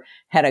Arbor,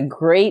 had a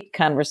great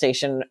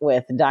conversation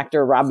with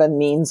Dr. Robin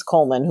Means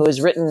Coleman, who has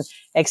written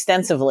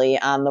extensively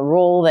on the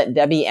role that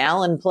Debbie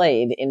Allen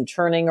played in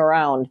turning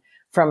around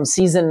from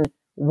season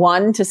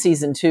 1 to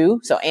season 2.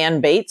 So Ann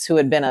Bates, who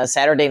had been a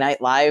Saturday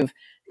Night Live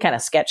kind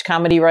of sketch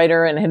comedy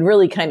writer and had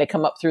really kind of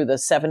come up through the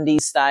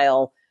 70s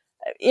style,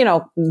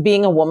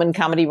 being a woman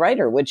comedy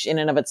writer, which in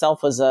and of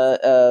itself was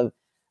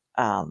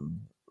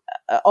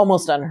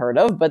almost unheard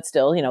of, but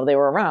still, they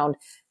were around.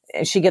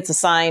 She gets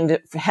assigned,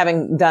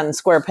 having done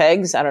Square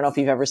Pegs. I don't know if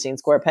you've ever seen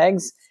Square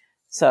Pegs.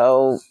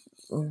 So,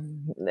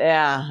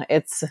 yeah,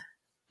 it's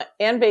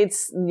Ann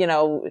Bates,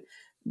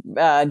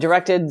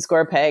 directed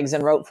Square Pegs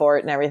and wrote for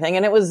it and everything.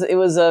 And it was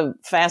a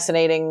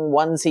fascinating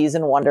one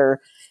season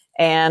wonder.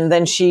 And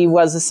then she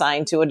was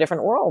assigned to A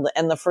Different World.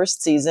 And the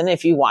first season,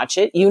 if you watch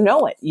it,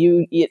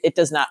 it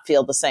does not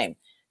feel the same.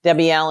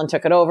 Debbie Allen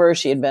took it over.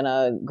 She had been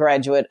a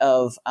graduate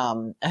of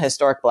a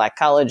historic black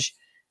college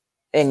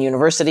and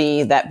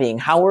university, that being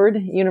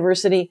Howard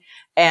University,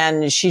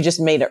 and she just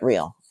made it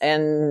real.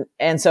 And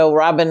so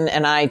Robin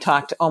and I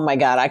talked. Oh my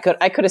God, I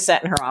could have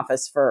sat in her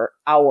office for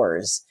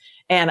hours.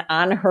 And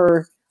on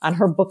her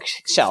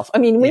bookshelf. I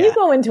mean, when you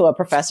go into a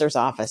professor's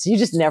office, you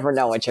just never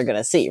know what you're going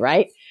to see,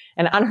 right?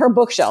 And on her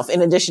bookshelf,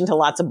 in addition to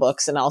lots of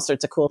books and all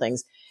sorts of cool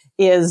things,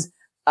 is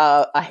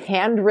a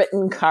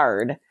handwritten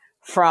card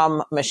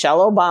from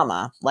Michelle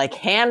Obama, like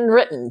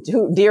handwritten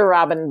to Dear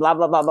Robin, blah,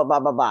 blah, blah, blah, blah,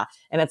 blah, blah.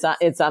 And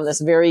it's on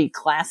this very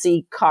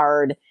classy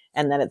card.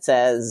 And then it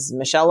says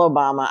Michelle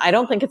Obama. I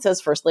don't think it says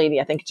First Lady.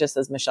 I think it just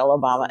says Michelle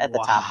Obama at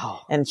the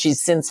top. And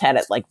she's since had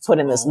it like put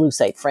in this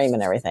lucite frame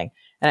and everything.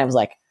 And I was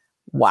like,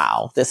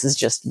 wow, this is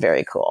just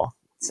very cool.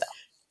 So,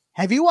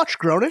 have you watched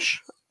Grownish?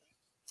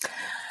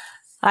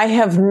 I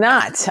have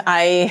not.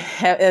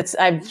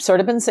 I've sort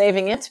of been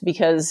saving it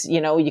because,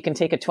 you can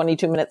take a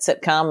 22-minute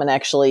sitcom and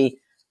actually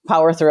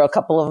power through a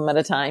couple of them at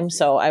a time.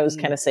 So I was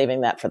kind of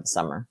saving that for the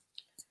summer.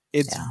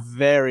 It's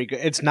very good.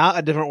 It's not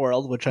A Different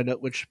World,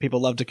 which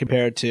people love to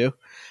compare it to.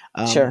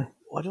 Sure.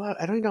 I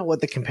don't even know what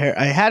the compare.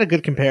 I had a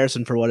good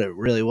comparison for what it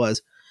really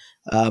was.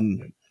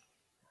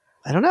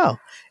 I don't know.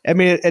 I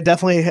mean, it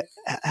definitely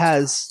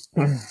has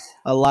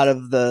a lot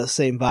of the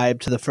same vibe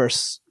to the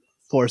first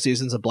 4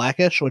 seasons of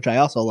Blackish, which I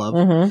also love.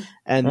 Mm-hmm.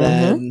 And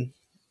then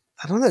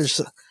I don't know. There's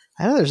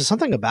just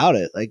something about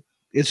it. Like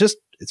it's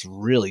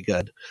really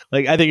good.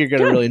 Like I think you're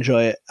going to really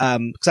enjoy it.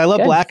 Because I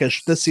love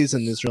Blackish. This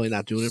season is really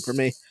not doing it for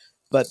me,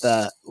 but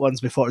the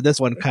ones before this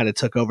one kind of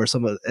took over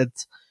some of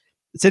it.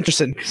 It's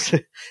interesting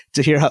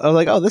to hear how I'm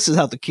like, oh, this is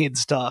how the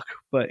kids talk,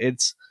 but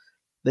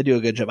they do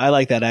a good job. I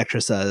like that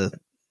actress. I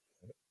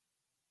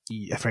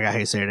forgot how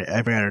you say it.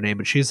 I forgot her name,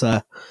 but she's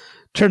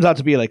turns out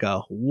to be like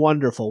a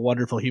wonderful,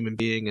 wonderful human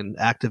being and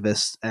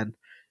activist. And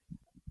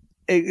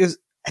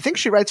I think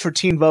she writes for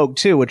Teen Vogue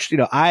too, which,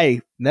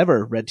 I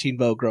never read Teen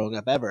Vogue growing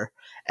up ever.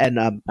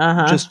 And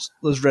just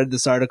read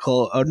this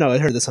article. Oh no, I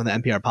heard this on the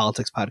NPR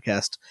Politics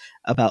podcast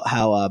about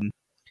how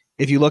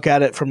if you look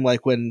at it from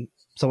like when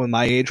someone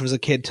my age was a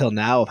kid till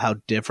now, of how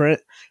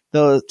different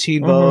the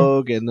Teen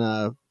Vogue and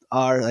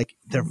are. Like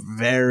they're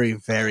very,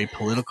 very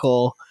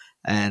political.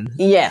 And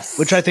yes,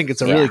 which I think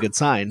it's a really good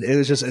sign.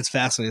 It's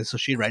fascinating. So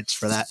she writes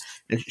for that.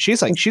 And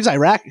she's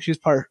Iraqi. She's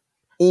part.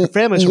 Her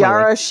family's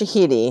Yara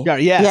Shahidi.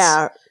 Yes.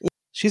 Yeah,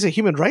 she's a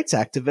human rights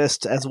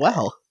activist as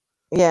well.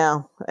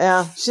 Yeah.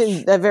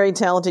 She's a very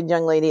talented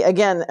young lady.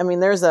 Again, I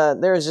mean, there's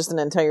just an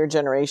entire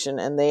generation,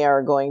 and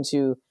they're going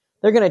to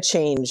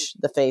change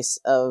the face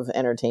of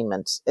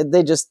entertainment.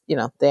 They just,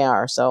 they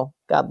are. So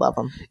God love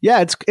them.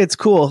 Yeah, it's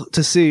cool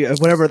to see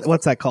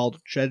what's that called?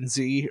 Gen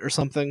Z or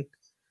something.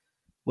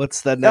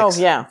 What's the next?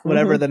 Oh yeah,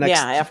 whatever the next.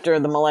 Yeah, after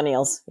the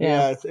millennials.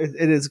 Yeah,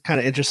 it is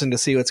kind of interesting to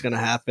see what's going to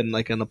happen,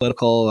 like in the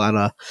political,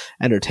 on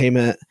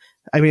entertainment.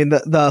 I mean,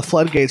 the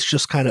floodgates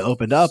just kind of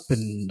opened up,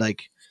 and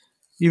like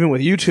even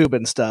with YouTube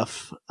and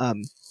stuff. I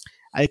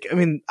am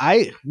in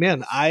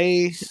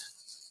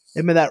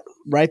that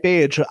ripe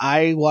age.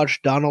 I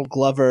watched Donald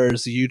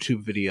Glover's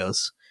YouTube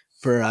videos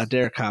for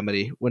Dare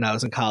Comedy when I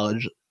was in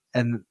college.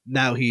 And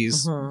now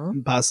he's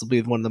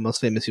possibly one of the most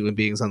famous human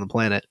beings on the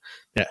planet.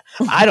 Yeah,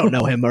 I don't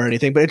know him or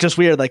anything, but it's just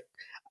weird. Like,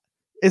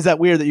 is that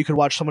weird that you could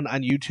watch someone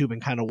on YouTube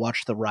and kind of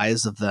watch the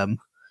rise of them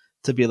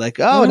to be like,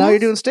 oh, now you're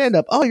doing stand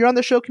up. Oh, you're on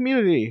the show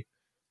Community.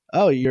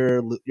 Oh,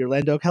 you're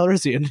Lando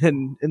Calrissian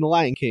in The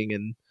Lion King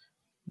and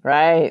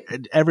right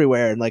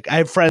everywhere. And like, I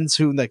have friends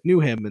who like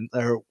knew him and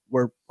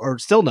or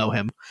still know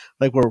him.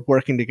 Like we're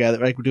working together,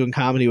 like we're doing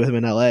comedy with him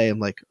in LA. I'm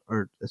like,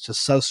 it's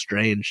just so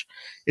strange.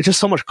 It's just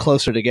so much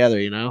closer together,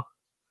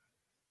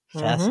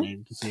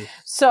 Fascinating to see.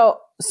 So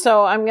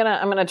I'm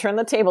gonna turn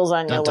the tables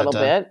on you a little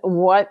bit.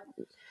 What,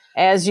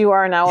 as you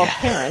are now a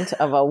parent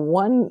of a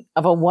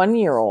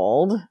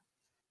 1-year-old,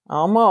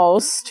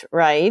 almost,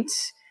 right?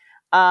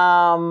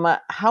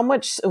 How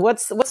much?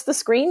 What's the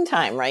screen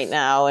time right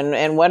now,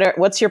 and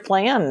what's your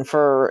plan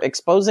for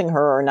exposing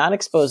her or not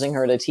exposing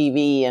her to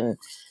TV and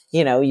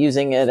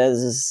using it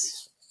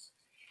as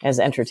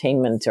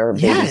entertainment or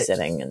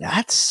babysitting? And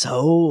that's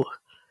so.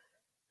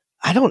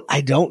 I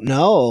don't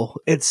know.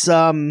 It's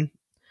I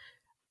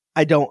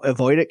don't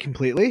avoid it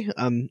completely.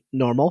 I'm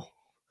normal.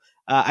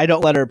 I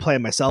don't let her play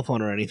on my cell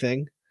phone or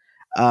anything.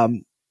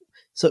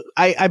 So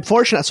I'm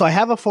fortunate. So I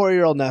have a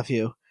 4-year-old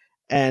nephew.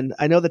 And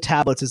I know the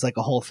tablets is like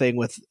a whole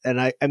thing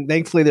and I'm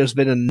thankfully there's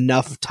been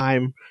enough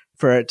time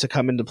for it to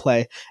come into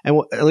play.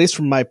 And at least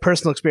from my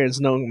personal experience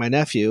knowing my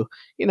nephew,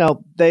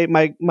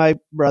 my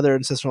brother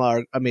and sister-in-law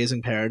are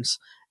amazing parents,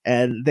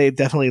 and they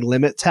definitely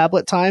limit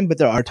tablet time, but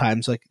there are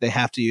times like they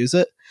have to use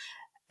it.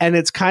 And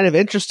it's kind of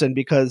interesting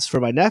because for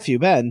my nephew,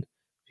 Ben,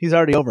 he's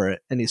already over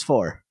it and he's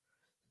 4.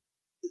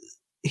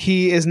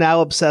 He is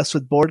now obsessed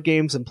with board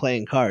games and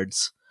playing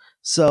cards.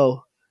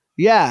 So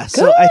yeah,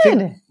 so good, I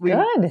think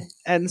good.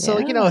 And so,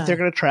 if they're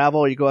going to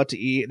travel or you go out to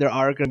eat, there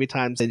are going to be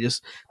times they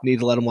just need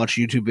to let them watch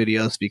YouTube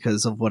videos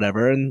because of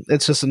whatever. And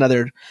it's just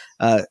another,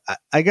 I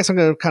guess I'm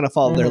going to kind of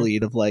follow their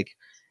lead of like,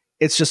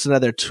 it's just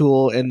another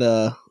tool in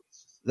the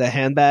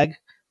handbag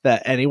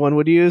that anyone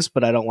would use,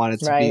 but I don't want it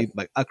to be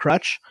like a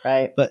crutch.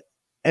 Right. But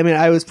I mean,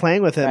 I was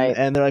playing with him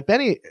and they're like,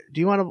 Benny,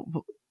 do you want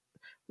to,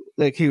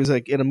 like, he was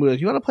like in a mood,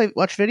 do you want to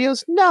watch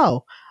videos?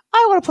 No.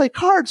 I want to play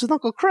cards with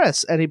Uncle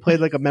Chris. And he played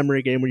like a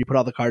memory game where you put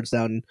all the cards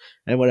down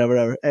and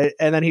whatever.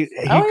 And then he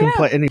can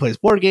play, and he plays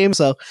board games.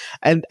 So,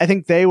 and I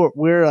think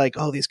we're like,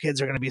 oh, these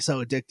kids are going to be so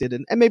addicted.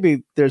 And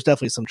maybe there's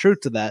definitely some truth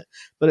to that,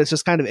 but it's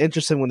just kind of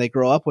interesting when they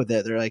grow up with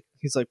it. They're like,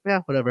 he's like, yeah,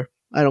 whatever.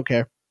 I don't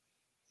care.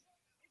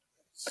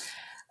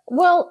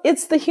 Well,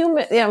 it's the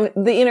human,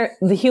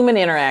 the human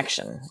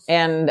interaction,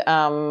 and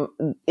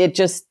it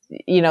just,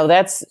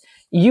 that's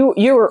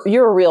you're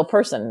a real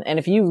person, and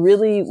if you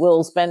really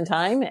will spend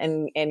time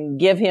and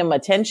give him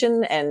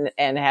attention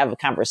and have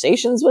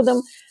conversations with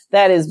him,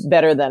 that is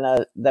better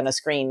than a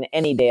screen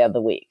any day of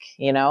the week.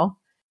 We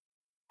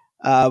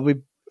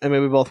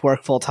both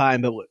work full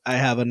time, but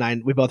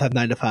we both have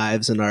 9 to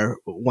 5s, and our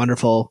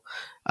wonderful,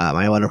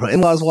 my wonderful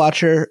in-laws watch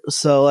her.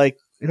 So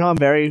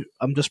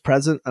I'm just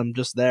present. I'm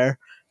just there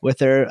with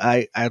her.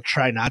 I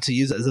try not to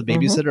use it as a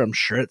babysitter. Mm-hmm. I'm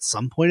sure at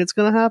some point it's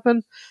going to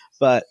happen,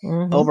 but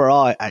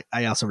overall,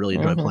 I also really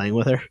enjoy playing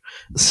with her.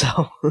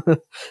 So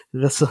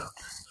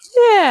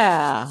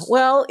yeah.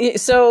 Well,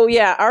 so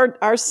yeah,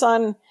 our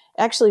son.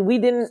 Actually, we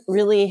didn't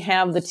really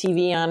have the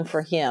TV on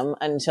for him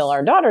until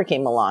our daughter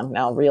came along.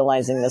 Now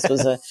realizing this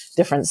was a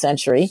different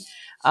century,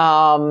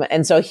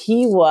 and so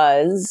he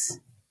was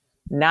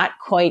not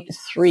quite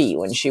 3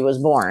 when she was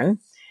born.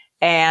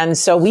 And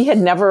so we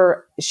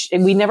never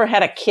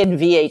had a kid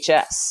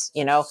VHS,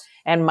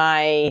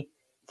 and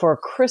for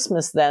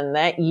Christmas then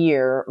that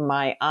year,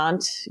 my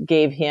aunt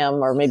gave him,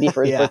 or maybe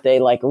for his birthday,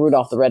 like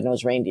Rudolph the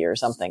Red-Nosed Reindeer or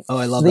something. Oh,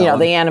 I love that.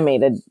 The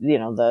animated,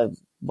 the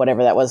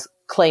whatever that was,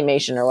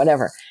 claymation or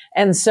whatever.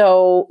 And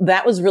so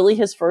that was really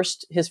his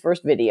first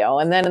video.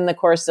 And then in the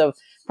course of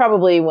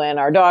probably when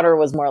our daughter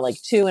was more like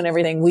 2 and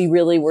everything, we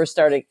really were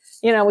starting,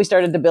 we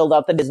started to build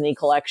out the Disney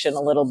collection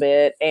a little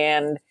bit,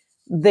 and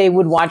they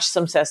would watch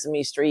some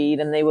Sesame Street,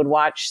 and they would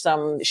watch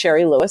some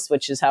Sherry Lewis,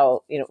 which is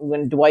how,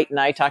 when Dwight and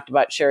I talked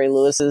about Sherry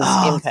Lewis's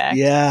impact.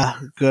 Yeah.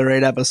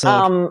 Great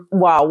episode.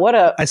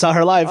 Wow. I saw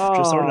her live.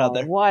 Just throwing it out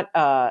there.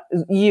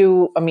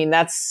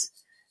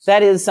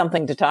 That is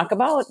something to talk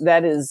about.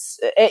 That is,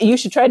 you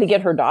should try to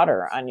get her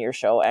daughter on your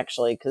show,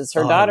 actually, because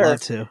her daughter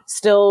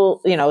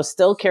still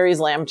carries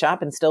lamb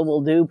chop and still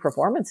will do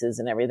performances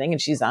and everything. And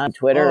she's on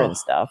Twitter and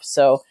stuff.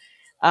 So,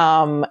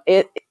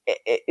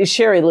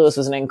 Sherry Lewis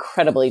was an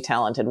incredibly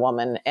talented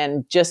woman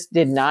and just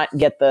did not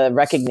get the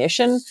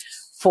recognition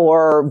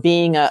for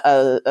being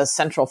a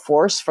central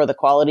force for the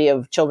quality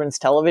of children's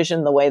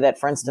television, the way that,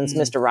 for instance,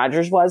 Mr.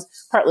 Rogers was,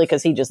 partly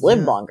because he just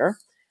lived longer.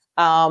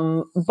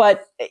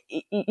 But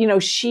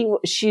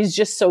she's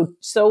just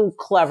so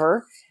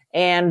clever,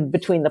 and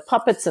between the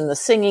puppets and the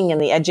singing and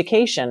the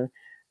education,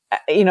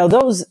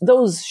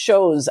 those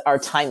shows are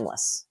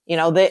timeless.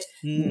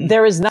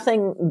 There is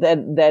nothing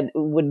that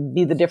would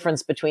be the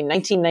difference between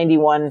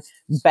 1991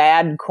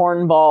 bad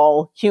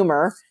cornball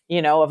humor,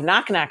 of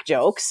knock-knock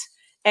jokes,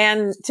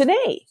 and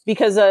today,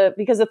 because a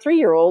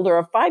 3-year-old or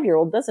a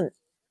 5-year-old doesn't,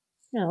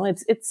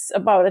 it's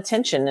about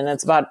attention, and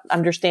it's about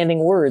understanding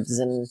words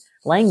and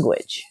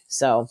language.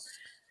 So,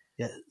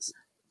 yes.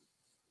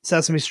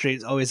 Sesame Street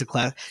is always a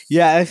class.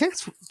 Yeah, I think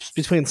it's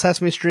between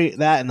Sesame Street,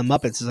 that, and the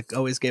Muppets is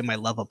always gave my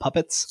love of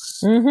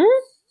puppets. Mm-hmm.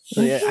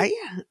 So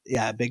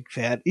big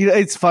fan.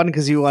 It's fun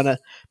because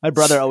my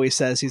brother always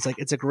says, he's like,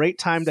 it's a great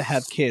time to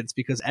have kids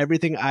because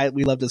everything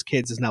we loved as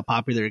kids is now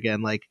popular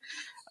again. Like,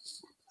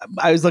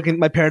 I was looking,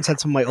 my parents had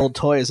some of my old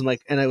toys, and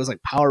it was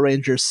like Power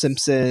Rangers,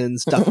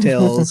 Simpsons,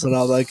 DuckTales, and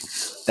I was like,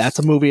 that's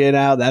a movie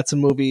now, that's a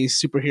movie,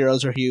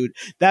 superheroes are huge.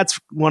 That's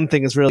one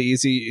thing is really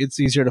easy.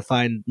 It's easier to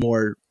find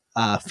more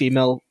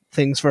female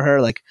things for her.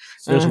 Like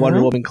there's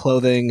Wonder Woman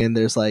clothing, and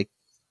there's like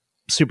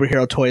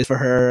superhero toys for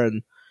her,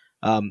 and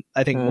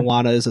I think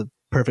Moana is a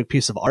perfect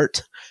piece of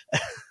art.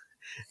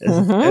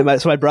 And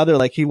my brother,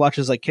 like, he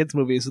watches like kids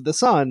movies with the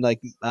son,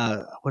 like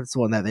what's the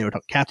one that they were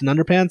talking, Captain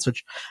Underpants,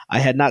 which I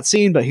had not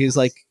seen, but he's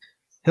like,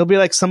 he'll be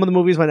like, some of the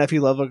movies my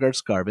nephew loves are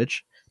just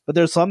garbage, but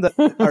there's some that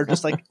are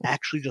just like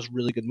actually just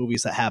really good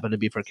movies that happen to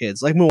be for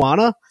kids. Like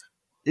Moana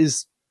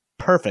is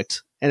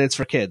perfect and it's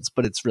for kids,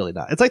 but it's really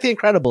not. It's like The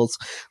Incredibles,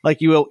 like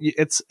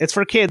it's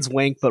for kids,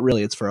 wink, but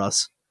really it's for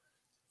us.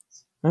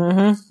 I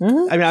mean,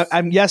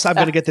 I'm going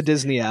to get the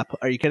Disney app.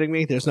 Are you kidding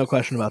me? There's no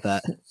question about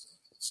that.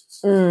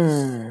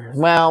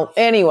 Well,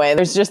 anyway,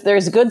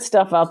 there's good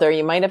stuff out there.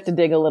 You might have to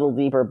dig a little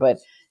deeper, but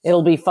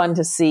it'll be fun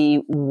to see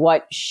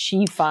what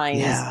she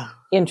finds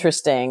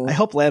interesting. I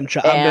hope lamb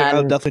chop.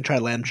 I'll definitely try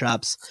lamb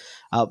chops.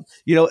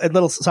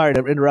 Sorry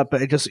to interrupt,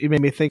 but it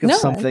made me think of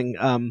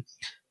something.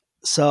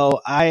 So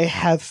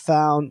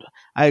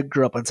I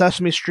grew up on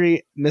Sesame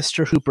Street.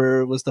 Mr.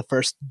 Hooper was the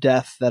first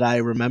death that I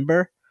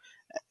remember.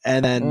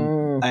 And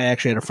then I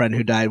actually had a friend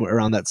who died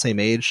around that same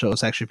age, so it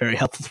was actually very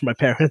helpful for my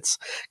parents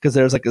because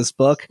there was like this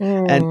book,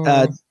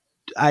 and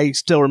I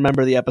still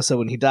remember the episode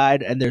when he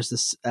died. And there's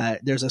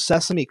a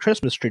Sesame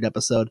Christmas Street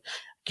episode.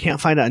 Can't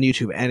find it on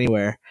YouTube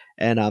anywhere,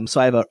 and so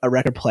I have a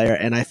record player,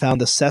 and I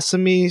found the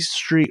Sesame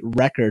Street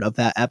record of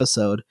that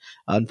episode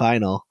on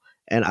vinyl,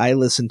 and I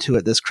listened to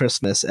it this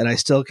Christmas, and I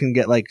still can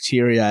get like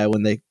teary-eyed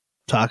when they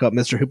talk about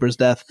Mr. Hooper's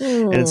death,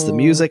 and it's the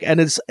music, and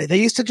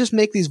they used to just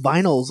make these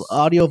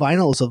audio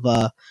vinyls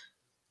of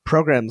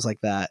programs like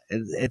that,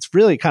 and it's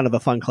really kind of a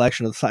fun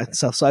collection of fun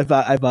stuff. So I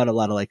bought a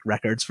lot of like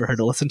records for her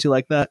to listen to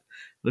like that,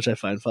 which I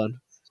find fun.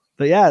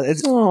 But yeah,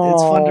 it's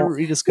fun to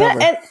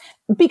rediscover. Yeah,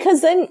 because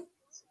then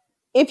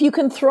if you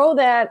can throw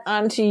that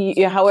onto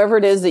however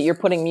it is that you're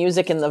putting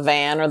music in the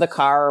van or the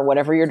car or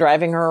whatever you're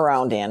driving her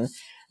around in,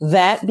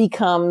 that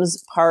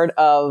becomes part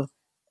of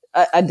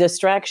a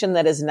distraction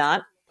that is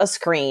not a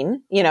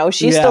screen. You know,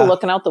 she's still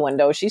looking out the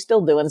window. She's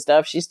still doing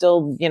stuff. She's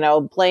still, you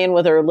know, playing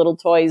with her little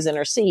toys in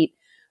her seat,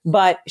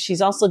 but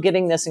she's also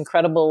getting this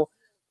incredible,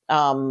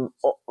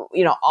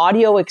 you know,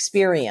 audio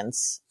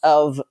experience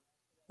of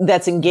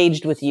that's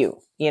engaged with you,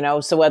 you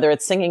know, so whether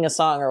it's singing a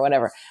song or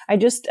whatever,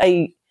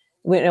 we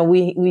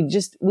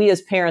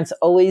as parents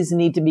always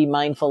need to be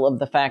mindful of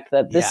the fact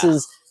that this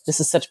is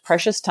such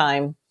precious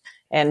time.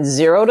 And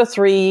 0 to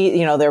 3,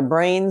 you know, their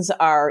brains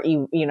are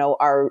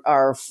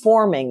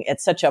forming at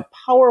such a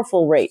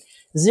powerful rate.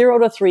 0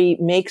 to 3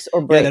 makes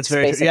or breaks. Yeah, that's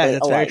very true. Yeah,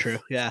 that's very true.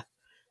 Yeah,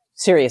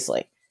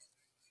 seriously.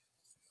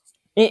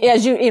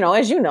 As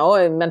you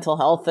know, mental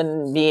health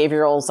and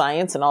behavioral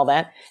science and all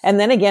that. And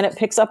then again, it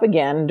picks up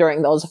again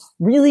during those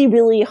really,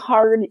 really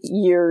hard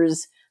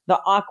years, the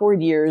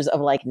awkward years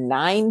of like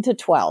 9 to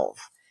 12.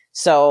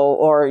 So,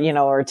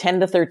 or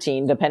 10 to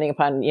 13, depending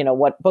upon, you know,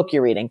 what book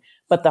you're reading.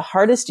 But the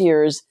hardest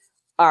years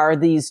are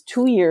these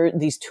 2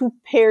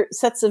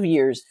 sets of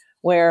years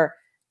where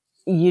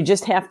you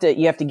just have to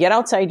get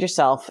outside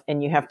yourself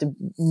and you have to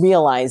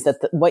realize that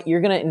what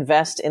you're going to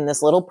invest in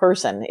this little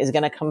person is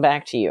going to come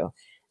back to you.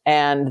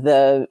 And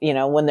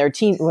when they're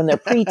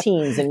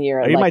preteens and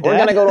you're like, we're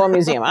going to go to a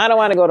museum. I don't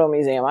want to go to a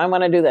museum. I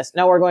want to do this.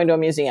 No, we're going to a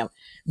museum.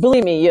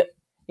 Believe me,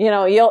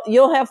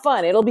 you'll have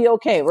fun. It'll be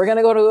okay. We're going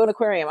to go to an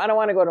aquarium. I don't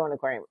want to go to an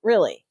aquarium.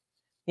 Really,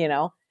 you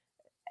know?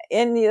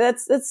 And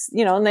that's,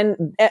 you know, and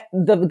then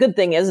the good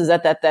thing is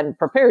that then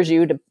prepares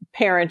you to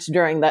parent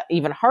during the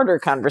even harder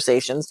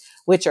conversations,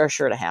 which are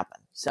sure to happen.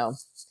 So.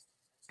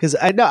 Cause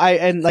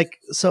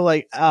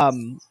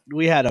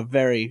we had a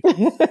very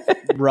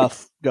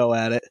rough go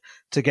at it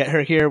to get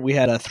her here. We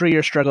had a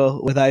 3-year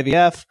struggle with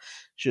IVF.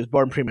 She was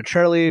born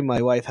prematurely.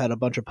 My wife had a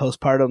bunch of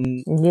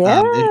postpartum.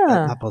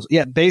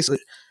 Basically.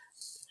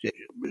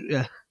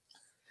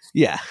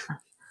 Yeah.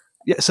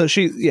 So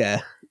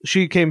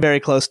she came very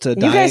close to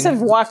dying. You guys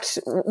have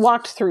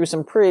walked through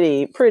some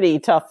pretty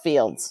tough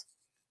fields.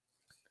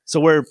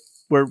 So we've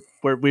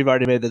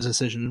already made the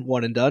decision,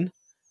 one and done.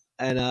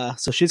 And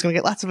so she's going to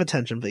get lots of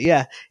attention. But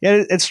yeah,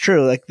 it's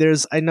true. Like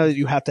I know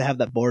you have to have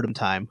that boredom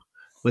time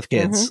with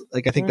kids. Mm-hmm.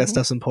 Like I think that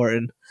stuff's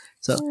important.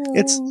 So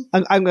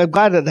I'm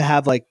glad to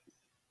have like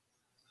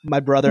my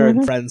brother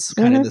and friends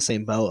kind of in the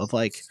same boat of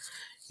like,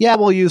 yeah,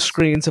 we'll use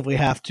screens if we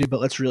have to, but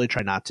let's really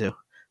try not to.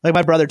 Like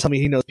my brother told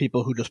me he knows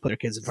people who just put their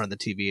kids in front of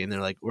the TV and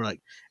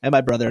and my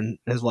brother and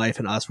his wife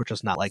and us were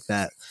just not like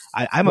that.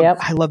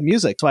 I love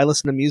music, so I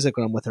listen to music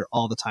when I'm with her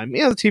all the time.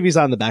 Yeah, the TV's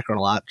on in the background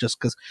a lot just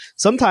because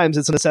sometimes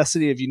it's a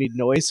necessity if you need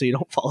noise so you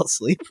don't fall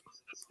asleep.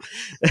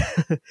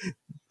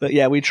 But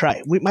yeah, we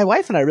try. My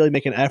wife and I really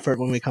make an effort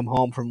when we come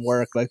home from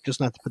work, like just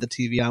not to put the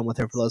TV on with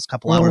her for those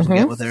couple hours we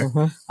get with her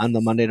on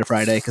the Monday to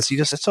Friday because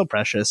it's so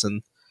precious.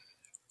 And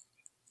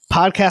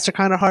podcasts are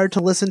kind of hard to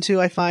listen to,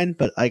 I find,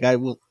 but like I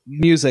love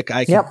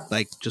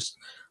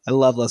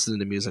listening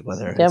to music with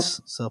her. Yep. It's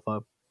so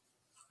fun.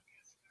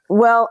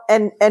 Well,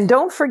 and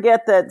don't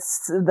forget that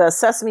the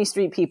Sesame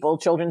Street people,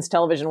 Children's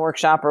Television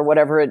Workshop or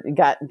whatever it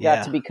got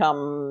to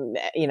become,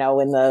 you know,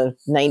 in the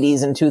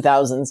 90s and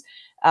 2000s.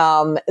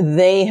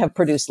 They have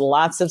produced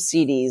lots of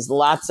CDs,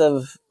 lots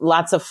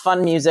of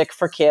fun music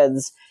for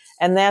kids.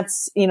 And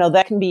that's, you know,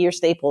 that can be your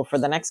staple for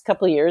the next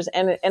couple of years.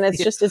 And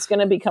it's going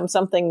to become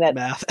something that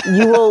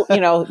you will, you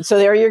know, so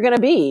there you're going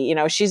to be, you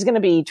know, she's going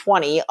to be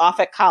 20 off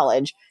at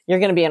college. You're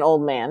going to be an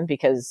old man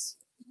because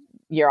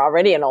you're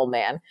already an old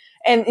man,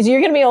 and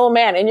you're going to be an old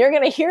man and you're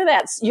going to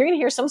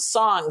hear some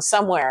song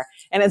somewhere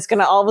and it's going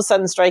to all of a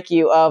sudden strike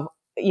you of,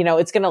 you know,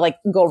 it's going to like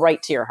go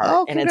right to your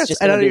heart and it's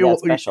just going to be that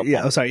special.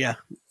 Yeah. Oh, sorry. Yeah.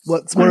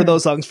 What are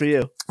those songs for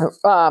you?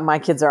 My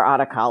kids are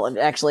out of college.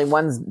 Actually,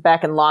 one's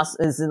back in law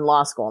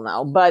school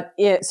now. But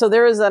so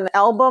there is an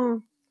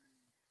album.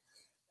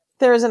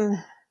 There's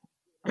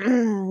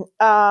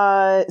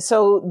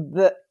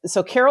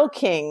so Carole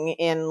King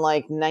in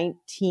like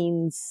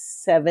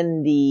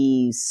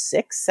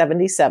 1976,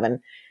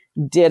 77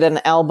 did an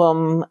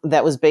album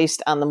that was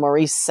based on the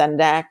Maurice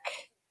Sendak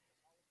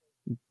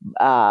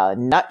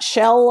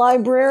Nutshell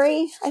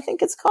Library, I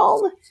think it's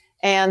called.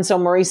 And so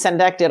Maurice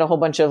Sendak did a whole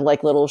bunch of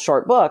like little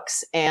short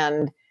books,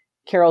 and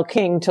Carole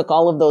King took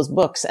all of those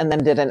books and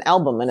then did an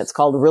album, and it's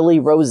called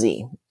Really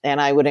Rosie. And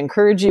I would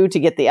encourage you to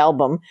get the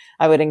album.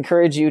 I would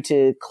encourage you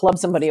to club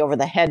somebody over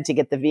the head to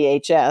get the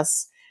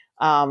VHS,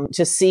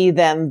 to see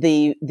then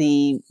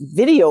the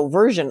video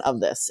version of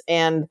this.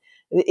 And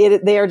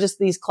they are just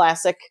these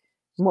classic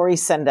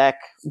Maurice Sendak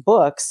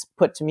books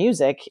put to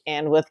music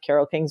and with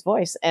Carole King's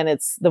voice. And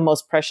it's the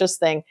most precious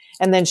thing.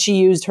 And then she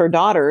used her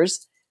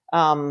daughters,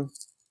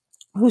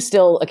 who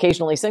still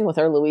occasionally sing with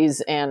her,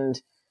 Louise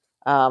and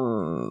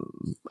the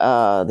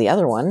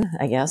other one,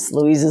 I guess.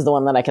 Louise is the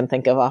one that I can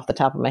think of off the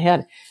top of my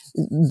head.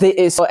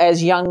 So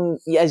as young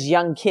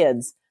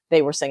kids,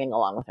 they were singing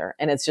along with her,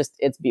 and it's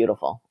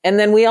beautiful. And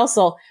then we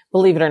also,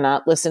 believe it or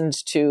not,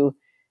 listened to,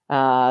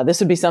 this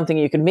would be something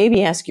you could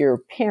maybe ask your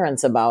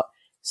parents about.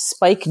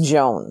 Spike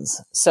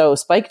Jonze. So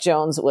Spike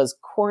Jonze was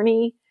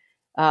corny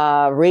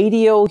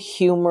radio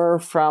humor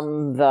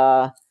from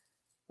the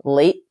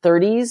late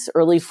 30s,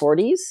 early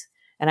 40s.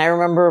 And I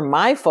remember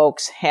my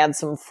folks had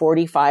some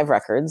 45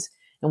 records,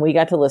 and we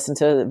got to listen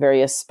to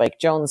various Spike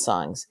Jonze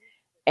songs.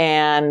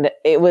 And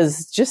it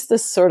was just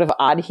this sort of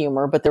odd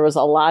humor, but there was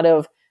a lot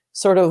of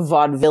sort of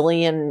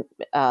vaudevillian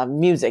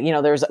music. You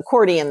know, there's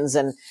accordions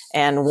and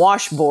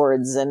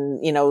washboards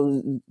and, you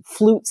know,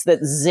 flutes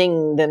that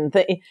zinged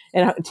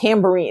and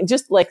tambourine,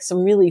 just like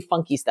some really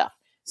funky stuff.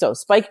 So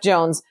Spike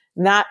Jonze,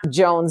 not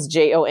Jones,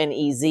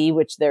 Jonez,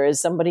 which there is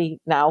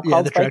somebody now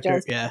called Spike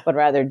Jonze, but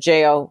rather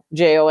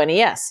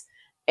Jones.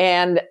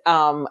 And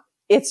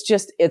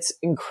it's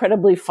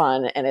incredibly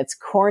fun, and it's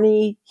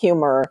corny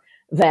humor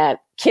that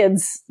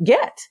kids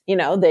get. You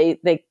know, they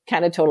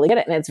kind of totally get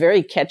it, and it's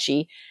very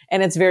catchy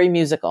and it's very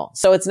musical.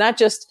 So it's not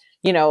just,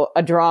 you know,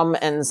 a drum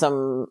and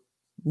some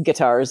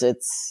guitars.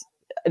 It's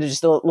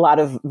just a lot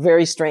of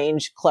very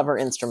strange, clever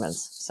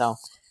instruments. So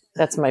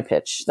that's my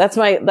pitch. That's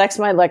my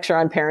lecture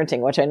on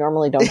parenting, which I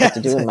normally don't get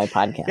to do in my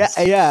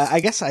podcast. Yeah. I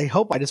guess I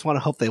just want to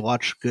hope they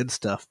watch good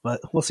stuff,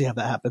 but we'll see how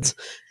that happens.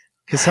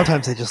 Because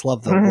sometimes they just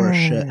love the worst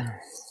shit.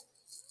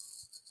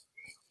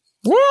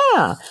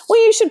 Yeah.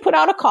 Well, you should put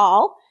out a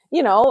call,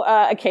 you know,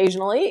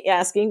 occasionally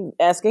asking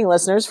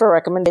listeners for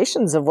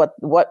recommendations of what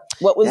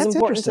was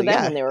important to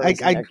them when they were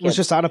raising their kids. Was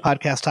just on a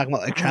podcast talking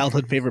about like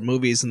childhood favorite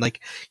movies, and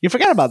like you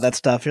forget about that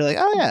stuff. You're like,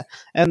 oh yeah,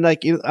 and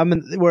like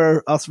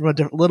we're also from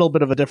a little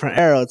bit of a different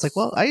era. It's like,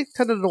 well, I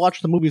tended to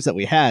watch the movies that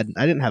we had.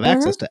 I didn't have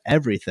access to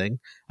everything.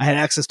 I had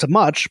access to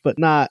much, but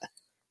not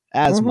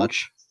as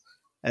much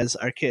as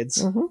our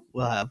kids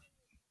will have.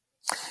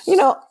 You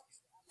know,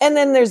 and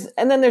then there's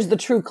the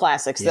true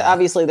classics. Yeah.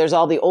 Obviously, there's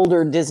all the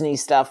older Disney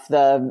stuff,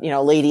 the, you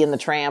know, Lady and the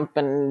Tramp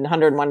and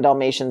 101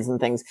 Dalmatians and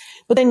things.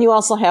 But then you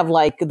also have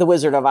like The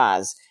Wizard of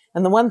Oz.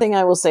 And the one thing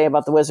I will say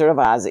about The Wizard of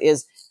Oz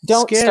is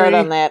don't start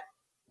on that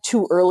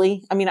too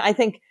early. I mean, I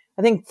think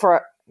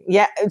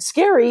it's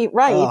scary,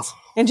 right? Oh.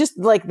 And just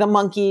like the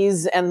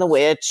monkeys and the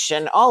witch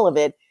and all of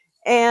it.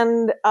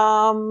 And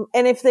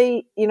if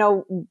they, you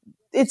know,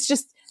 it's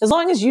just, as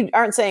long as you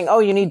aren't saying, oh,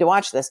 you need to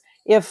watch this.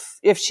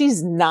 If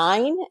she's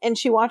 9 and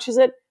she watches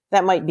it,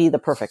 that might be the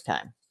perfect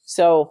time.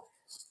 So,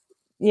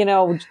 you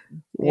know.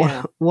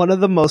 Yeah. One of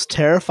the most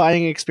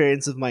terrifying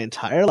experiences of my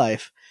entire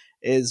life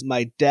is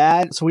my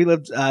dad. So we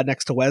lived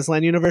next to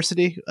Wesleyan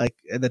University, like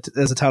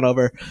there's a town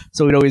over.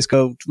 So we'd always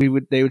go,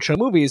 they would show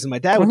movies, and my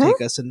dad would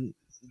take us, and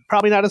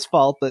probably not his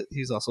fault, but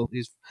he's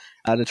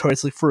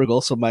notoriously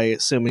frugal. So by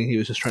assuming he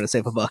was just trying to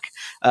save a buck,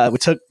 we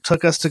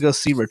took us to go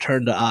see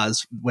Return to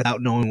Oz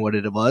without knowing what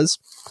it was.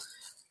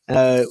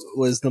 It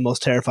was the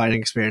most terrifying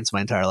experience of my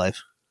entire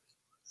life.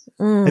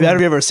 Have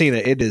you ever seen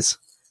it? It is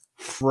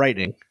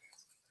frightening.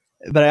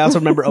 But I also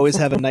remember always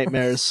having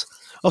nightmares.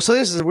 Oh, so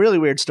this is a really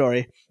weird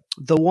story.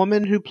 The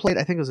woman who played,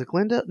 I think it was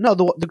Glinda. No,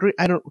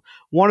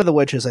 one of the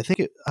witches. I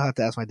have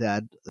to ask my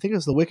dad. I think it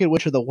was the Wicked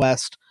Witch of the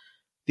West.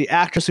 The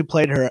actress who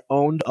played her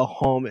owned a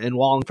home in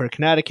Wallingford,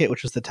 Connecticut,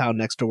 which is the town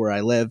next to where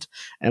I lived,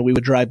 and we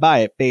would drive by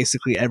it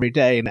basically every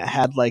day. And it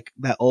had like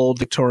that old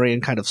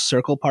Victorian kind of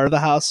circle part of the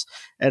house,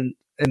 and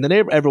in the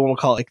neighborhood, everyone would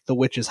call it like the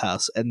witch's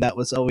house. And that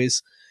was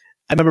always,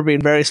 I remember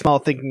being very small,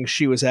 thinking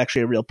she was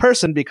actually a real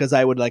person, because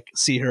I would like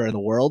see her in the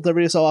world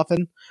every so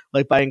often,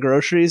 like buying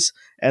groceries,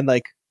 and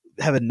like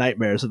having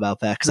nightmares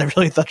about that, because I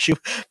really thought she,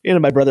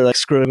 my brother like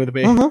screwing with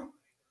me.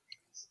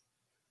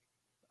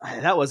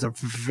 That was a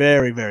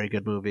very, very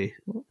good movie.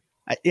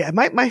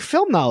 My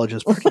film knowledge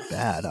is pretty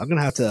bad. I'm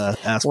gonna have to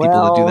ask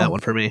people to do that one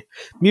for me.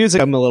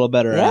 Music, I'm a little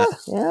better at.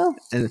 Yeah,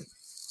 and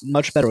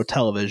much better with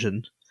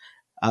television.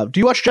 Do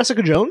you watch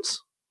Jessica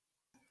Jones?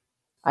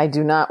 I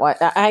do not watch.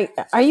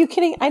 Are you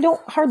kidding? I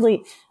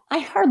hardly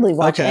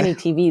watch any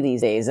TV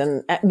these days,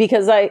 and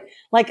because I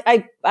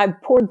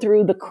poured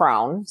through The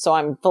Crown, so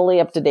I'm fully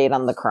up to date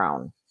on The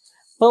Crown,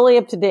 fully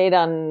up to date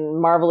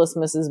on Marvelous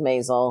Mrs.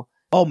 Maisel.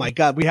 Oh my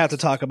God, we have to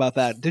talk about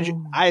that. Did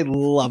you? I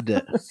loved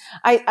it.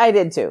 I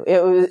did too.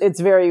 It's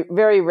very,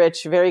 very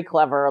rich, very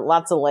clever,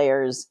 lots of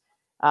layers.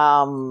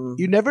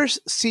 You never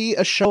see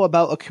a show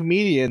about a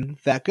comedian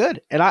that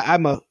good, and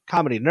I'm a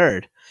comedy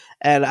nerd,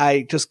 and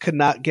I just could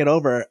not get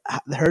over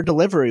her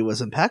delivery was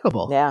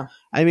impeccable. Yeah,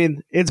 I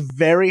mean, it's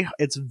very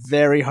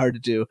hard to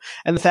do,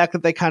 and the fact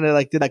that they kind of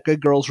like did that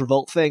Good Girls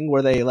Revolt thing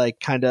where they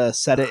like kind of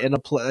set it in a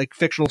like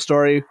fictional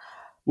story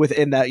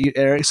within that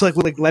area. So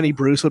like Lenny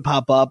Bruce would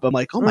pop up. I'm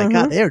like, oh my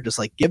God, they are just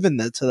like giving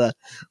that to the,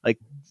 like,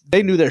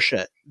 they knew their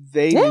shit.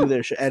 Knew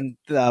their shit. And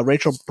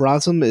Rachel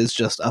Bronson is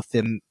just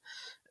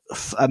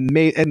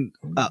amazing.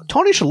 And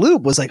Tony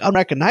Shalhoub was like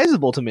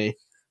unrecognizable to me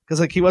because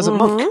like he wasn't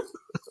Monk.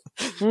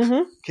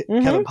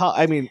 Kevin Paul.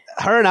 I mean,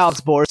 her and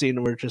Alex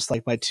Borstein were just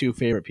like my two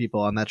favorite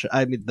people on that show.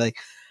 I mean, like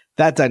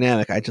that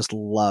dynamic I just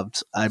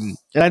loved. And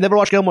I never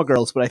watched Gilmore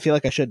Girls, but I feel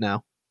like I should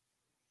now.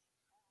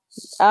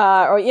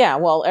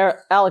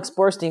 Alex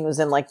Borstein was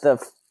in like the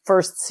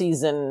first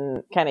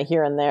season, kind of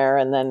here and there,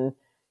 and then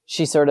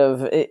she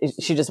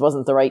just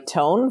wasn't the right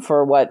tone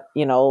for what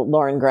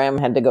Lauren Graham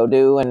had to go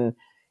do, and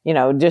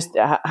just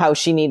how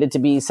she needed to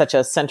be such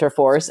a center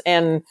force.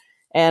 And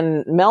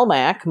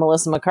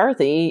Melissa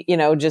McCarthy,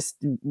 just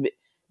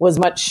was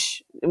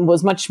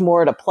much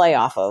more to play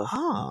off of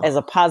as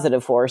a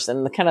positive force.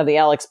 And the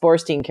Alex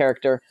Borstein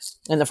character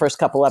in the first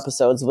couple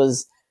episodes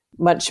was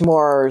much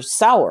more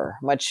sour,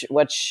 much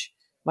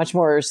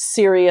more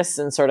serious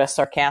and sort of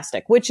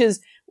sarcastic, which is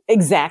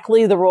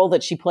exactly the role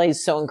that she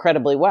plays so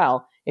incredibly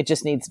well. It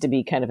just needs to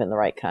be kind of in the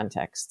right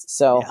context.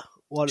 So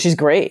she's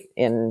great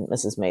in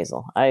Mrs.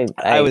 Maisel. I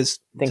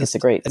think it's a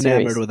great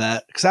enamored series. with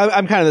that because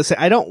I'm kind of the same.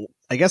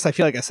 I guess I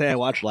feel like I say I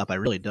watch a lot, but I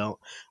really don't.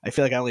 I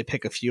feel like I only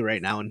pick a few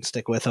right now and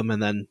stick with them,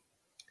 and then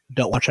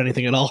don't watch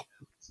anything at all.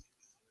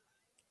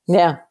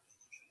 Yeah.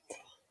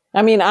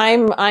 I mean, I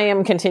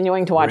am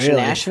continuing to watch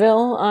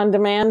Nashville on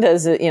demand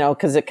as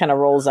because it kind of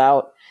rolls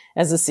out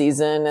as a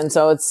season, and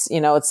so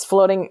it's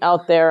floating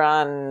out there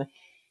on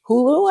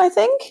Hulu, I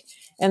think.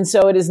 And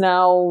so it is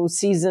now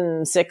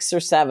season 6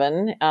 or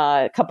 7,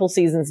 a couple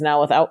seasons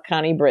now without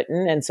Connie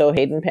Britton. And so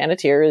Hayden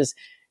Panettiere is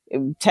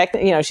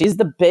she's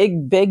the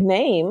big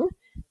name.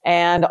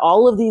 And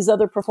all of these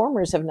other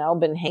performers have now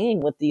been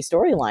hanging with these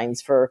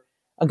storylines for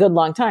a good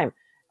long time.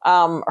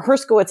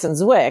 Herskowitz and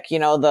Zwick,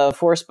 the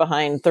force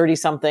behind 30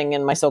 something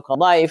in My So-Called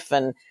Life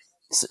and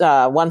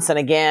Once and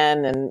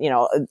Again,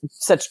 and,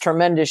 such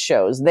tremendous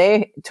shows.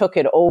 They took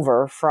it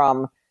over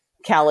from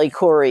Callie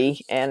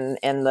Khouri and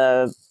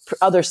the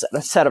other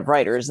set of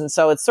writers. And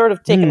so it's sort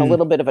of taken a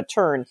little bit of a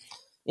turn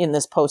in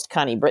this post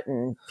Connie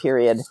Britton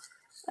period.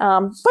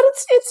 But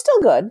it's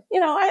still good.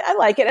 I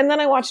like it. And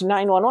then I watched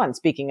 911.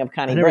 Speaking of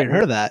Connie Britton. I never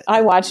heard of that.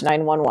 I watched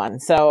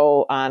 911.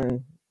 So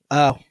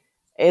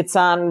it's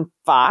on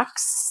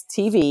Fox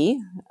TV.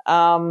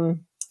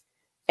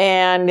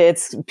 And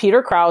it's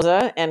Peter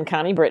Krause and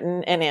Connie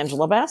Britton and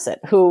Angela Bassett,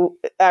 who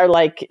are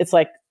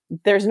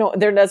there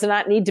does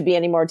not need to be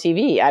any more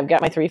TV. I've got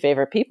my 3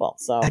 favorite people.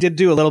 So I did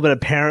do a little bit of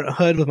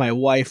Parenthood with my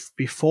wife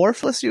before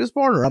Felicity was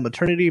born, or on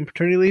maternity and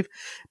paternity leave,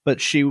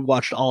 but she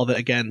watched all of it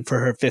again for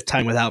her 5th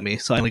time without me,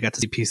 so I only got to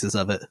see pieces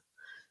of it.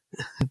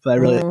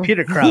 But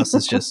Peter Krause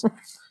is just,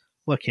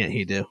 what can't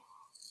he do?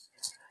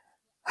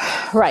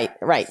 Right.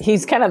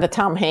 He's kind of the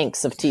Tom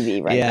Hanks of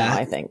TV right now,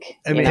 I think.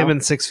 I mean, him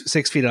in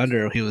Six Feet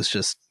Under, he was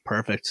just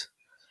perfect.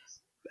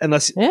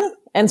 And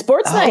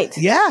Sports Night.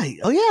 Yeah.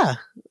 Oh, yeah.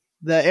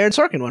 The Aaron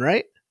Sorkin one,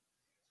 right?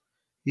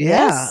 Yeah,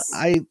 yes.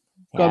 I've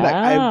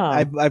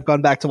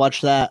gone back to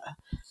watch that.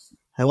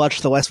 I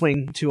watch The West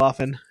Wing too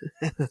often.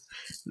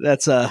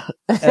 That's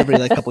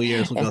every couple of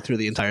years we'll go through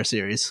the entire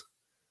series.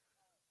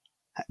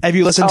 Have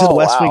you listened to The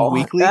West Wing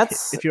Weekly?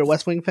 If you're a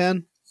West Wing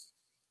fan,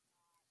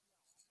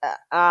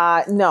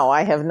 no,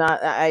 I have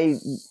not. I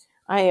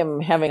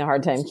am having a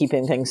hard time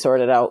keeping things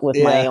sorted out with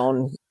my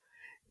own.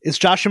 It's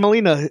Joshua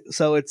Malina,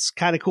 so it's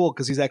kind of cool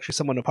because he's actually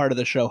a part of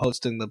the show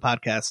hosting the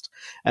podcast,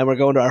 and we're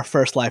going to our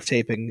first live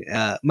taping.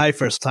 My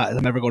first time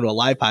I'm ever going to a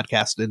live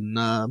podcast in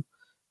a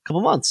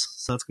couple months,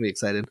 so it's gonna be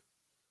exciting.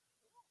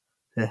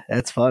 Yeah,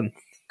 it's fun.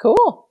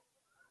 Cool.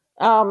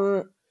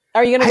 Are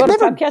you going to go to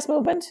Podcast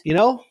Movement?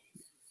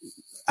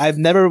 I've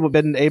never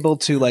been able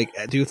to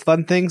do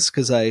fun things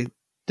because I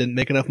didn't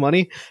make enough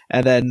money,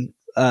 and then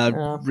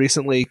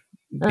recently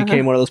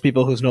became one of those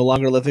people who's no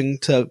longer living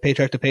to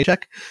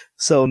paycheck.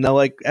 So now,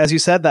 as you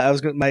said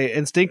that, my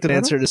instinctive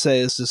answer to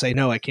say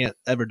no, I can't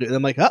ever do it.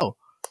 I'm like,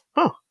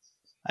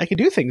 I can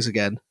do things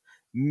again.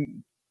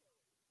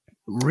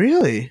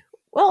 Really?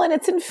 Well, and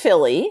it's in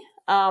Philly,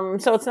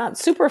 so it's not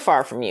super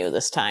far from you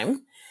this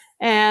time.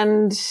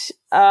 And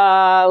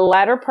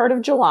latter part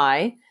of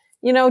July,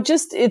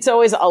 it's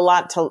always a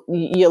lot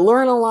you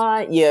learn a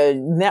lot, you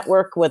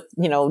network with,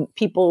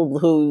 people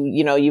who,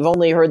 you've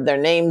only heard their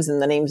names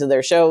and the names of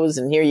their shows.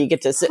 And here you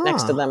get to sit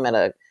next to them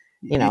at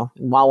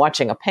while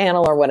watching a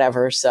panel or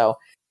whatever. So.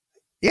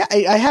 Yeah,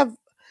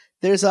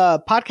 there's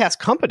a podcast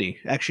company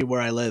actually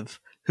where I live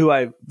who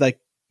I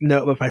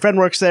know, my friend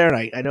works there,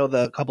 and I know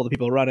a couple of the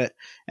people who run it,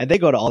 and they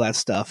go to all that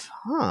stuff.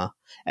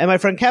 And my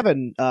friend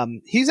Kevin,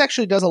 he's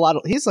actually does a lot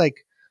of, he's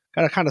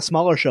got a kind of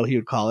smaller show, he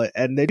would call it,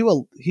 and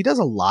he does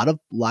a lot of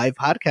live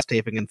podcast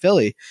taping in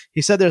Philly.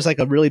 He said there's a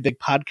really big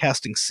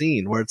podcasting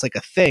scene where it's a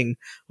thing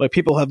where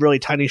people have really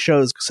tiny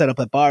shows set up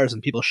at bars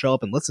and people show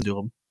up and listen to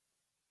them.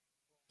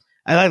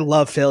 And I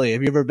love Philly.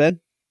 Have you ever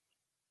been?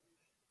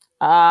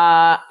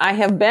 I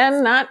have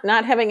been,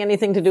 not having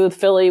anything to do with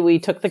Philly. We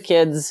took the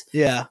kids.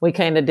 Yeah. We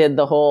kind of did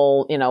the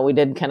whole, we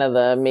did kind of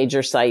the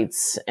major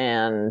sites,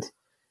 and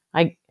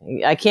I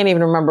can't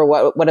even remember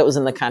what it was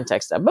in the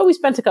context of, but we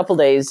spent a couple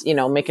days,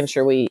 making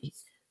sure we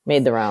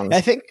made the rounds.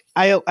 I think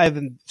I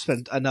haven't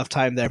spent enough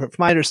time there, but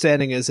my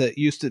understanding is it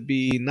used to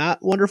be not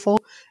wonderful,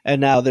 and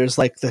now there's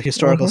the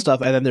historical stuff,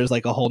 and then there's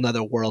a whole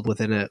nother world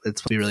within it.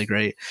 It's be really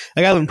great.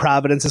 I live in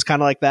Providence is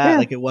kind of like that.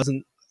 Yeah. It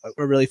wasn't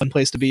a really fun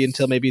place to be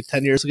until maybe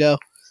 10 years ago,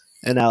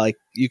 and now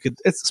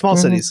it's small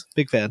cities.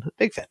 Big fan.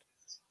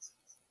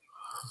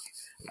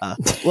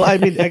 Well, I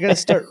mean, I got to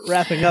start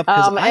wrapping up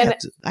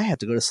because I have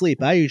to go to sleep.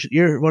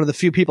 You're one of the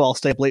few people I'll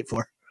stay up late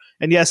for.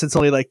 And yes, it's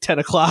only 10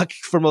 o'clock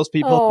for most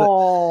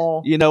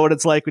people. But you know what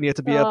it's like when you have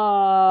to be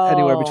up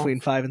anywhere between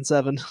 5 and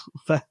 7.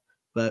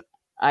 but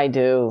I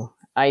do.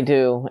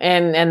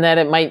 And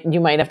that you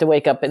might have to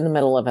wake up in the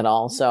middle of it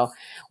all. So,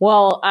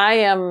 well, I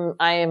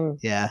am.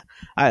 yeah,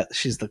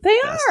 she's the They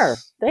best. are.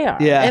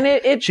 Yeah, And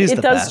it she's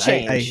the does best.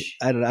 change.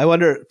 I don't know. I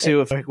wonder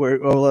too if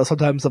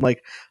sometimes I'm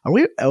like, are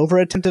we over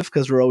attentive?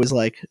 Because we're always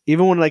like,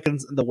 even when like in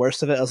the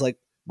worst of it, I was like,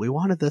 we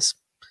wanted this.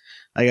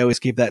 Like, I always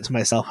keep that to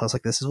myself. I was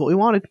like, this is what we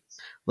wanted.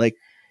 Like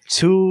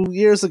 2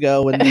 years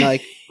ago when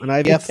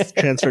IVF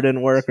transfer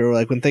didn't work, or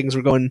like when things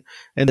were going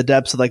in the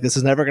depths of like, this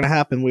is never going to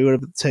happen. We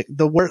would have taken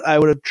the worst. I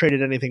would have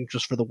traded anything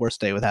just for the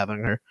worst day with having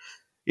her.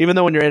 Even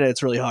though when you're in it,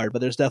 it's really hard. But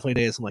there's definitely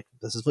days I'm like,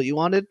 this is what you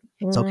wanted.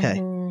 It's okay.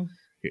 Mm-hmm.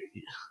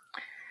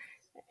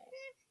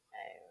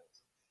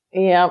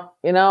 Yeah,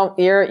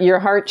 your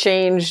heart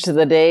changed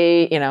the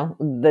day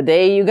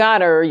you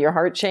got her. Your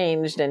heart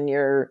changed, and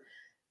your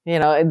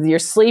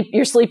sleep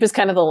is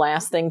kind of the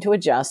last thing to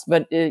adjust,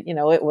 but it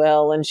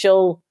will, and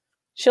she'll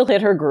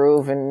hit her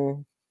groove,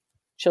 and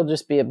she'll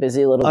just be a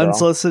busy little girl.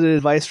 Unsolicited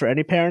advice for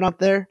any parent out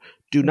there: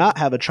 do not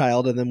have a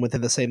child and then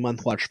within the same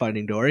month watch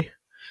Finding Dory,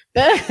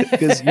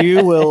 because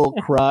you will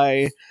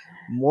cry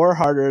more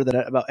harder than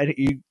about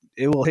any.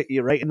 It will hit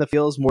you right in the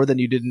feels more than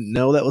you didn't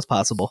know that was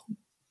possible.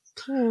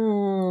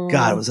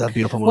 God, was that a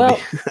beautiful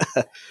movie?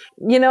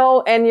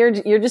 Well, and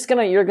you're just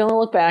gonna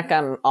look back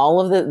on all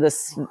of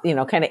this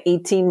kind of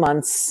 18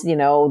 months,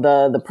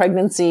 the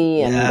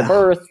pregnancy and the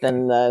birth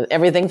and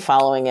everything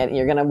following it. And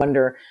you're gonna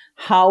wonder,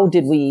 how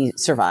did we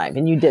survive?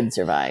 And you did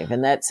survive,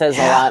 and that says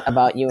a lot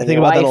about you and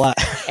your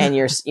wife and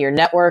your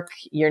network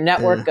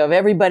of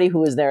everybody who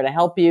was there to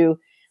help you.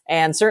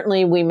 And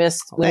certainly we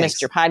missed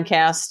your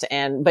podcast,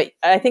 but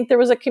I think there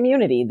was a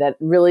community that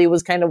really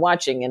was kind of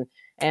watching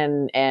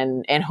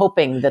and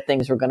hoping that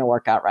things were going to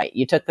work out right.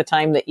 You took the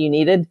time that you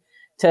needed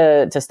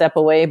to step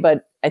away,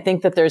 but I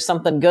think that there's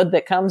something good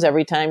that comes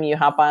every time you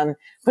hop on,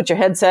 put your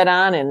headset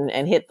on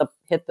and hit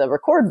the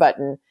record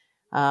button.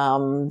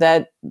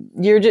 That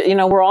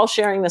we're all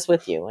sharing this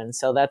with you. And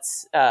so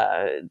that's,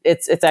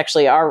 it's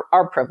actually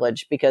our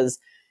privilege, because,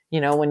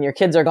 when your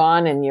kids are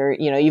gone and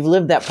you've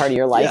lived that part of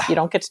your life, you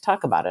don't get to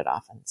talk about it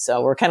often.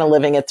 So we're kind of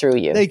living it through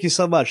you. Thank you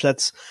so much.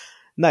 That's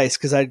nice.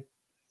 'Cause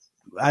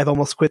I've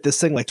almost quit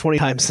this thing like 20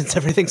 times since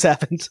everything's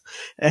happened.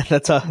 And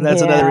that's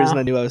another reason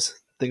I knew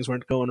things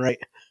weren't going right.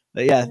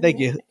 But yeah, thank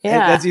you.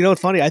 Yeah. And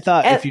it's funny. I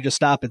thought if you just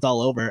stop, it's all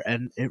over.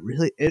 And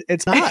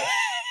it's not.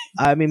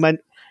 I mean,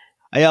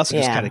 I also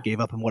just kind of gave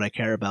up on what I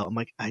care about. I'm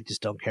like, I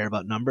just don't care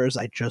about numbers.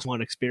 I just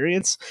want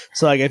experience.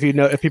 So like,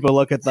 if people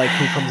look at like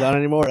who comes on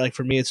anymore, like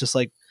for me, it's just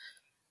like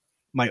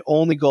my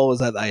only goal is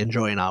that I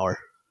enjoy an hour.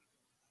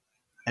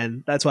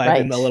 And that's why I've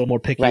been a little more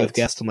picky with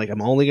guests. I'm like,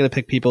 I'm only going to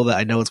pick people that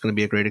I know it's going to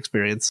be a great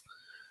experience.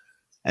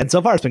 And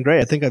so far it's been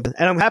great. I think and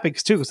I'm happy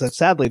too, because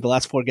sadly the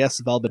last 4 guests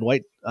have all been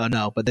white.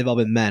 No, but they've all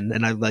been men.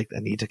 And I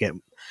need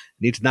to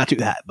not do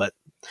that, but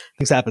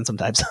things happen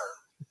sometimes.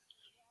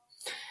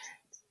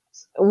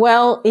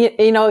 Well,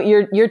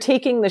 you're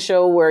taking the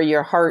show where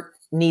your heart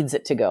needs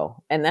it to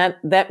go. And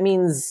that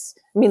means,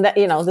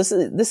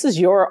 this is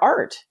your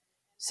art.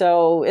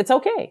 So it's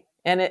okay.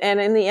 And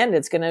in the end,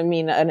 it's going to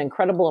mean an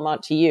incredible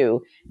amount to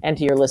you and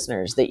to your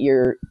listeners that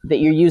you're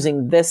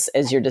using this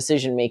as your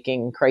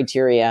decision-making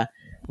criteria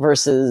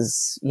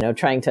versus,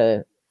 trying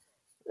to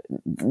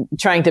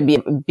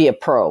be a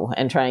pro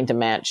and trying to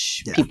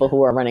match people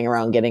who are running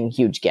around getting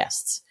huge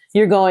guests.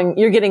 You're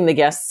getting the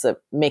guests that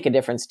make a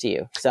difference to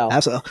you. So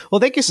absolutely.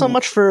 Well, thank you so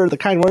much for the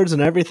kind words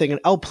and everything.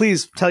 And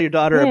please tell your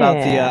daughter about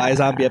the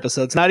iZombie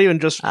episodes. Not even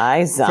just for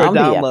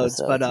downloads,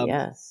 but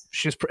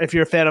if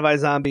you're a fan of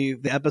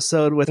iZombie, the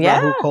episode with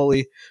Rahul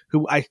Kohli,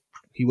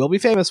 he will be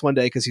famous one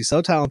day because he's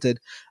so talented.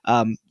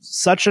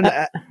 Such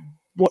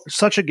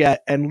a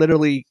get, and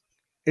literally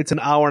it's an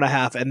hour and a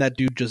half, and that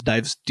dude just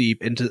dives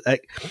deep into.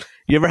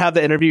 You ever have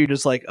the interview? You're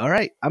just like, all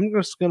right, I'm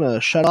just gonna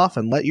shut off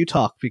and let you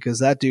talk, because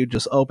that dude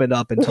just opened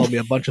up and told me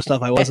a bunch of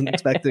stuff I wasn't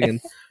expecting,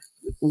 and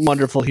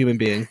wonderful human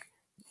being,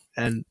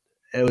 and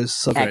it was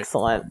so great.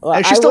 Excellent. Well,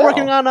 is she still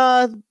working on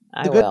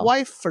The Good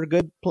Wife or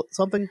Good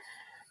something?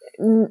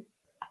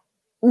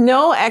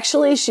 No,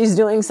 actually, she's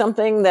doing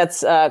something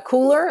that's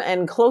cooler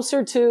and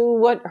closer to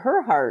what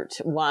her heart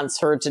wants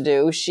her to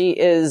do. She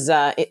is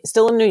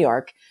still in New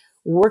York,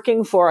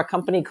 working for a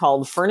company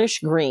called Furnish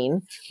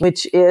Green,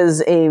 which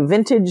is a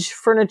vintage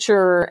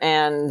furniture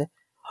and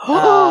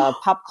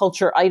pop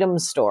culture item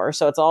store.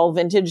 So it's all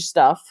vintage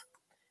stuff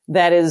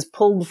that is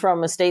pulled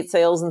from estate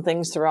sales and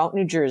things throughout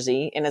New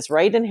Jersey. And it's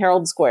right in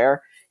Herald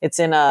Square. It's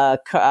in a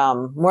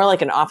more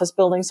like an office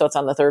building. So it's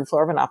on the 3rd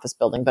floor of an office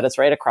building, but it's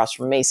right across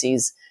from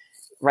Macy's,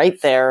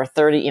 right there,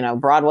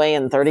 Broadway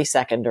and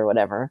 32nd or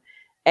whatever.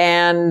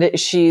 And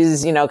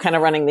she's, kind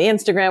of running the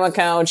Instagram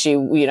account. She,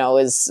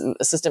 is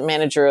assistant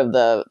manager of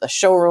the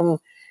showroom,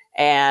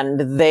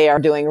 and they are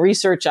doing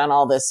research on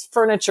all this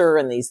furniture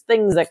and these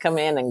things that come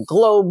in, and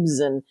globes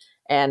and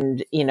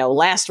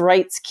last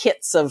rites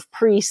kits of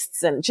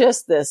priests, and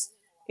just this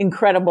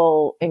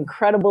incredible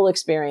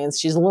experience.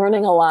 She's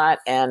learning a lot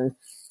and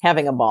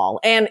having a ball.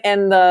 And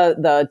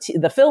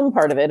the film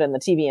part of it, and the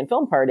TV and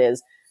film part,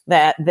 is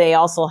that they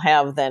also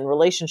have then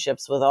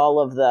relationships with all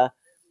of the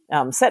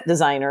set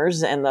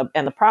designers and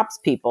the props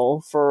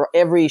people for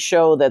every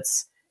show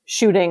that's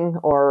shooting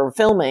or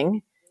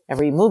filming,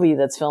 every movie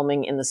that's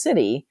filming in the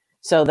city,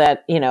 so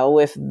that,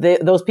 if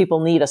those people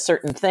need a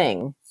certain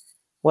thing,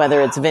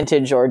 whether it's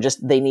vintage or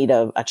just they need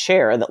a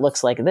chair that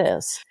looks like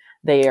this,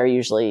 they are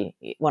usually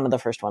one of the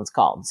first ones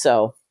called.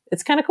 So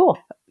it's kind of cool.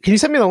 Can you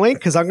send me the link?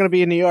 Because I'm going to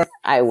be in New York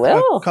I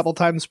will. a couple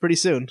times pretty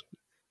soon.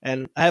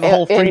 And I have a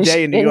whole free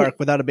day in New York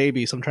without a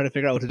baby, so I'm trying to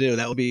figure out what to do.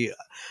 That would be...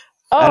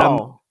 And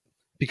I'm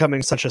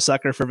becoming such a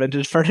sucker for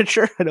vintage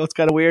furniture. I know it's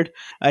kind of weird.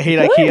 I hate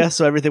IKEA,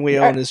 so everything we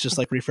own is just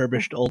like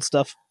refurbished old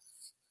stuff.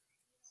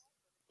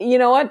 You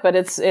know what? But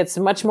it's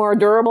much more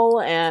durable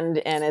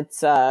and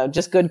it's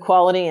just good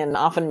quality and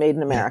often made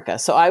in America.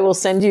 So I will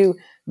send you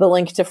the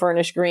link to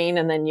Furnish Green,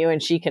 and then you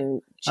and she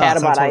can chat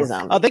about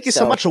iZombie. Oh, thank you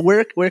so much.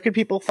 Where can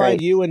people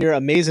find you and your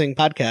amazing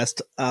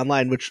podcast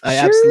online? Which I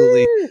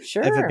absolutely,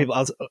 I've had people,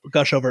 I'll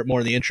gush over it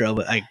more in the intro,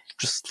 but I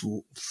just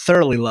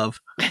thoroughly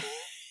love.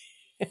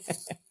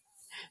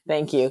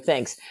 Thank you.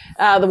 Thanks.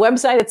 The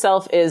website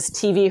itself is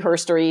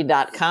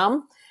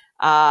tvherstory.com.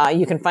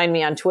 You can find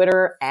me on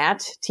Twitter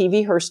at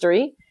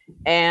tvherstory.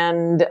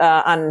 And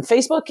on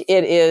Facebook,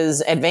 it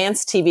is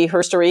Advanced TV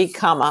Herstory,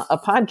 a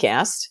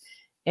podcast.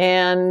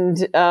 And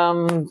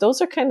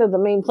those are kind of the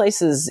main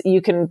places.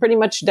 You can pretty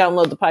much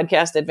download the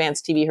podcast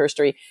Advanced TV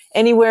Herstory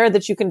anywhere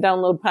that you can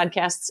download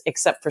podcasts,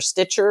 except for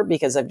Stitcher,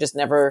 because I've just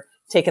never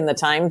taken the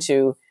time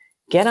to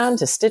get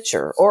onto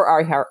Stitcher or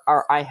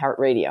our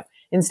iHeartRadio.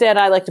 Instead,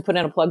 I like to put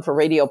in a plug for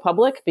Radio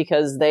Public,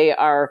 because they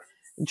are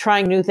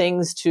trying new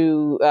things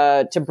to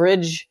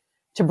bridge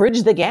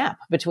the gap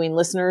between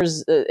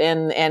listeners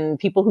and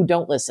people who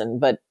don't listen,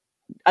 but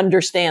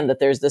understand that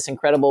there's this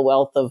incredible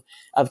wealth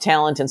of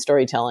talent and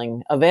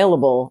storytelling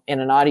available in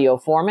an audio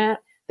format.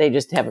 They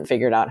just haven't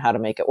figured out how to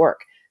make it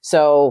work.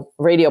 So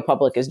Radio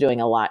Public is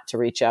doing a lot to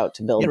reach out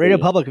to build Radio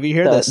Public. If you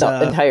hear this,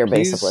 the entire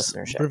base of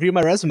listenership. Review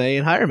my resume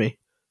and hire me.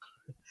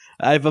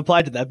 I've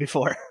applied to that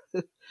before.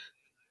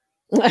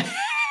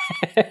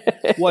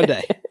 One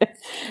day.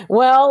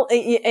 Well,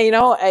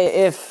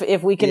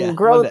 if we can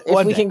grow,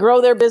 can grow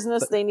their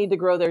business, they need to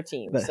grow their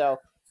team. So,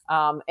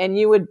 and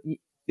you would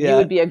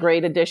be a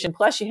great addition.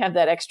 Plus, you have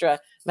that extra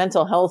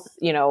mental health,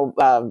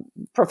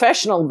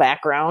 professional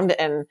background,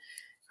 and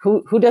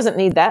who doesn't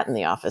need that in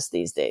the office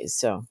these days?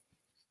 So,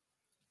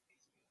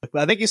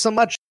 well, thank you so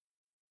much.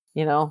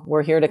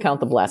 We're here to count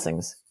the blessings.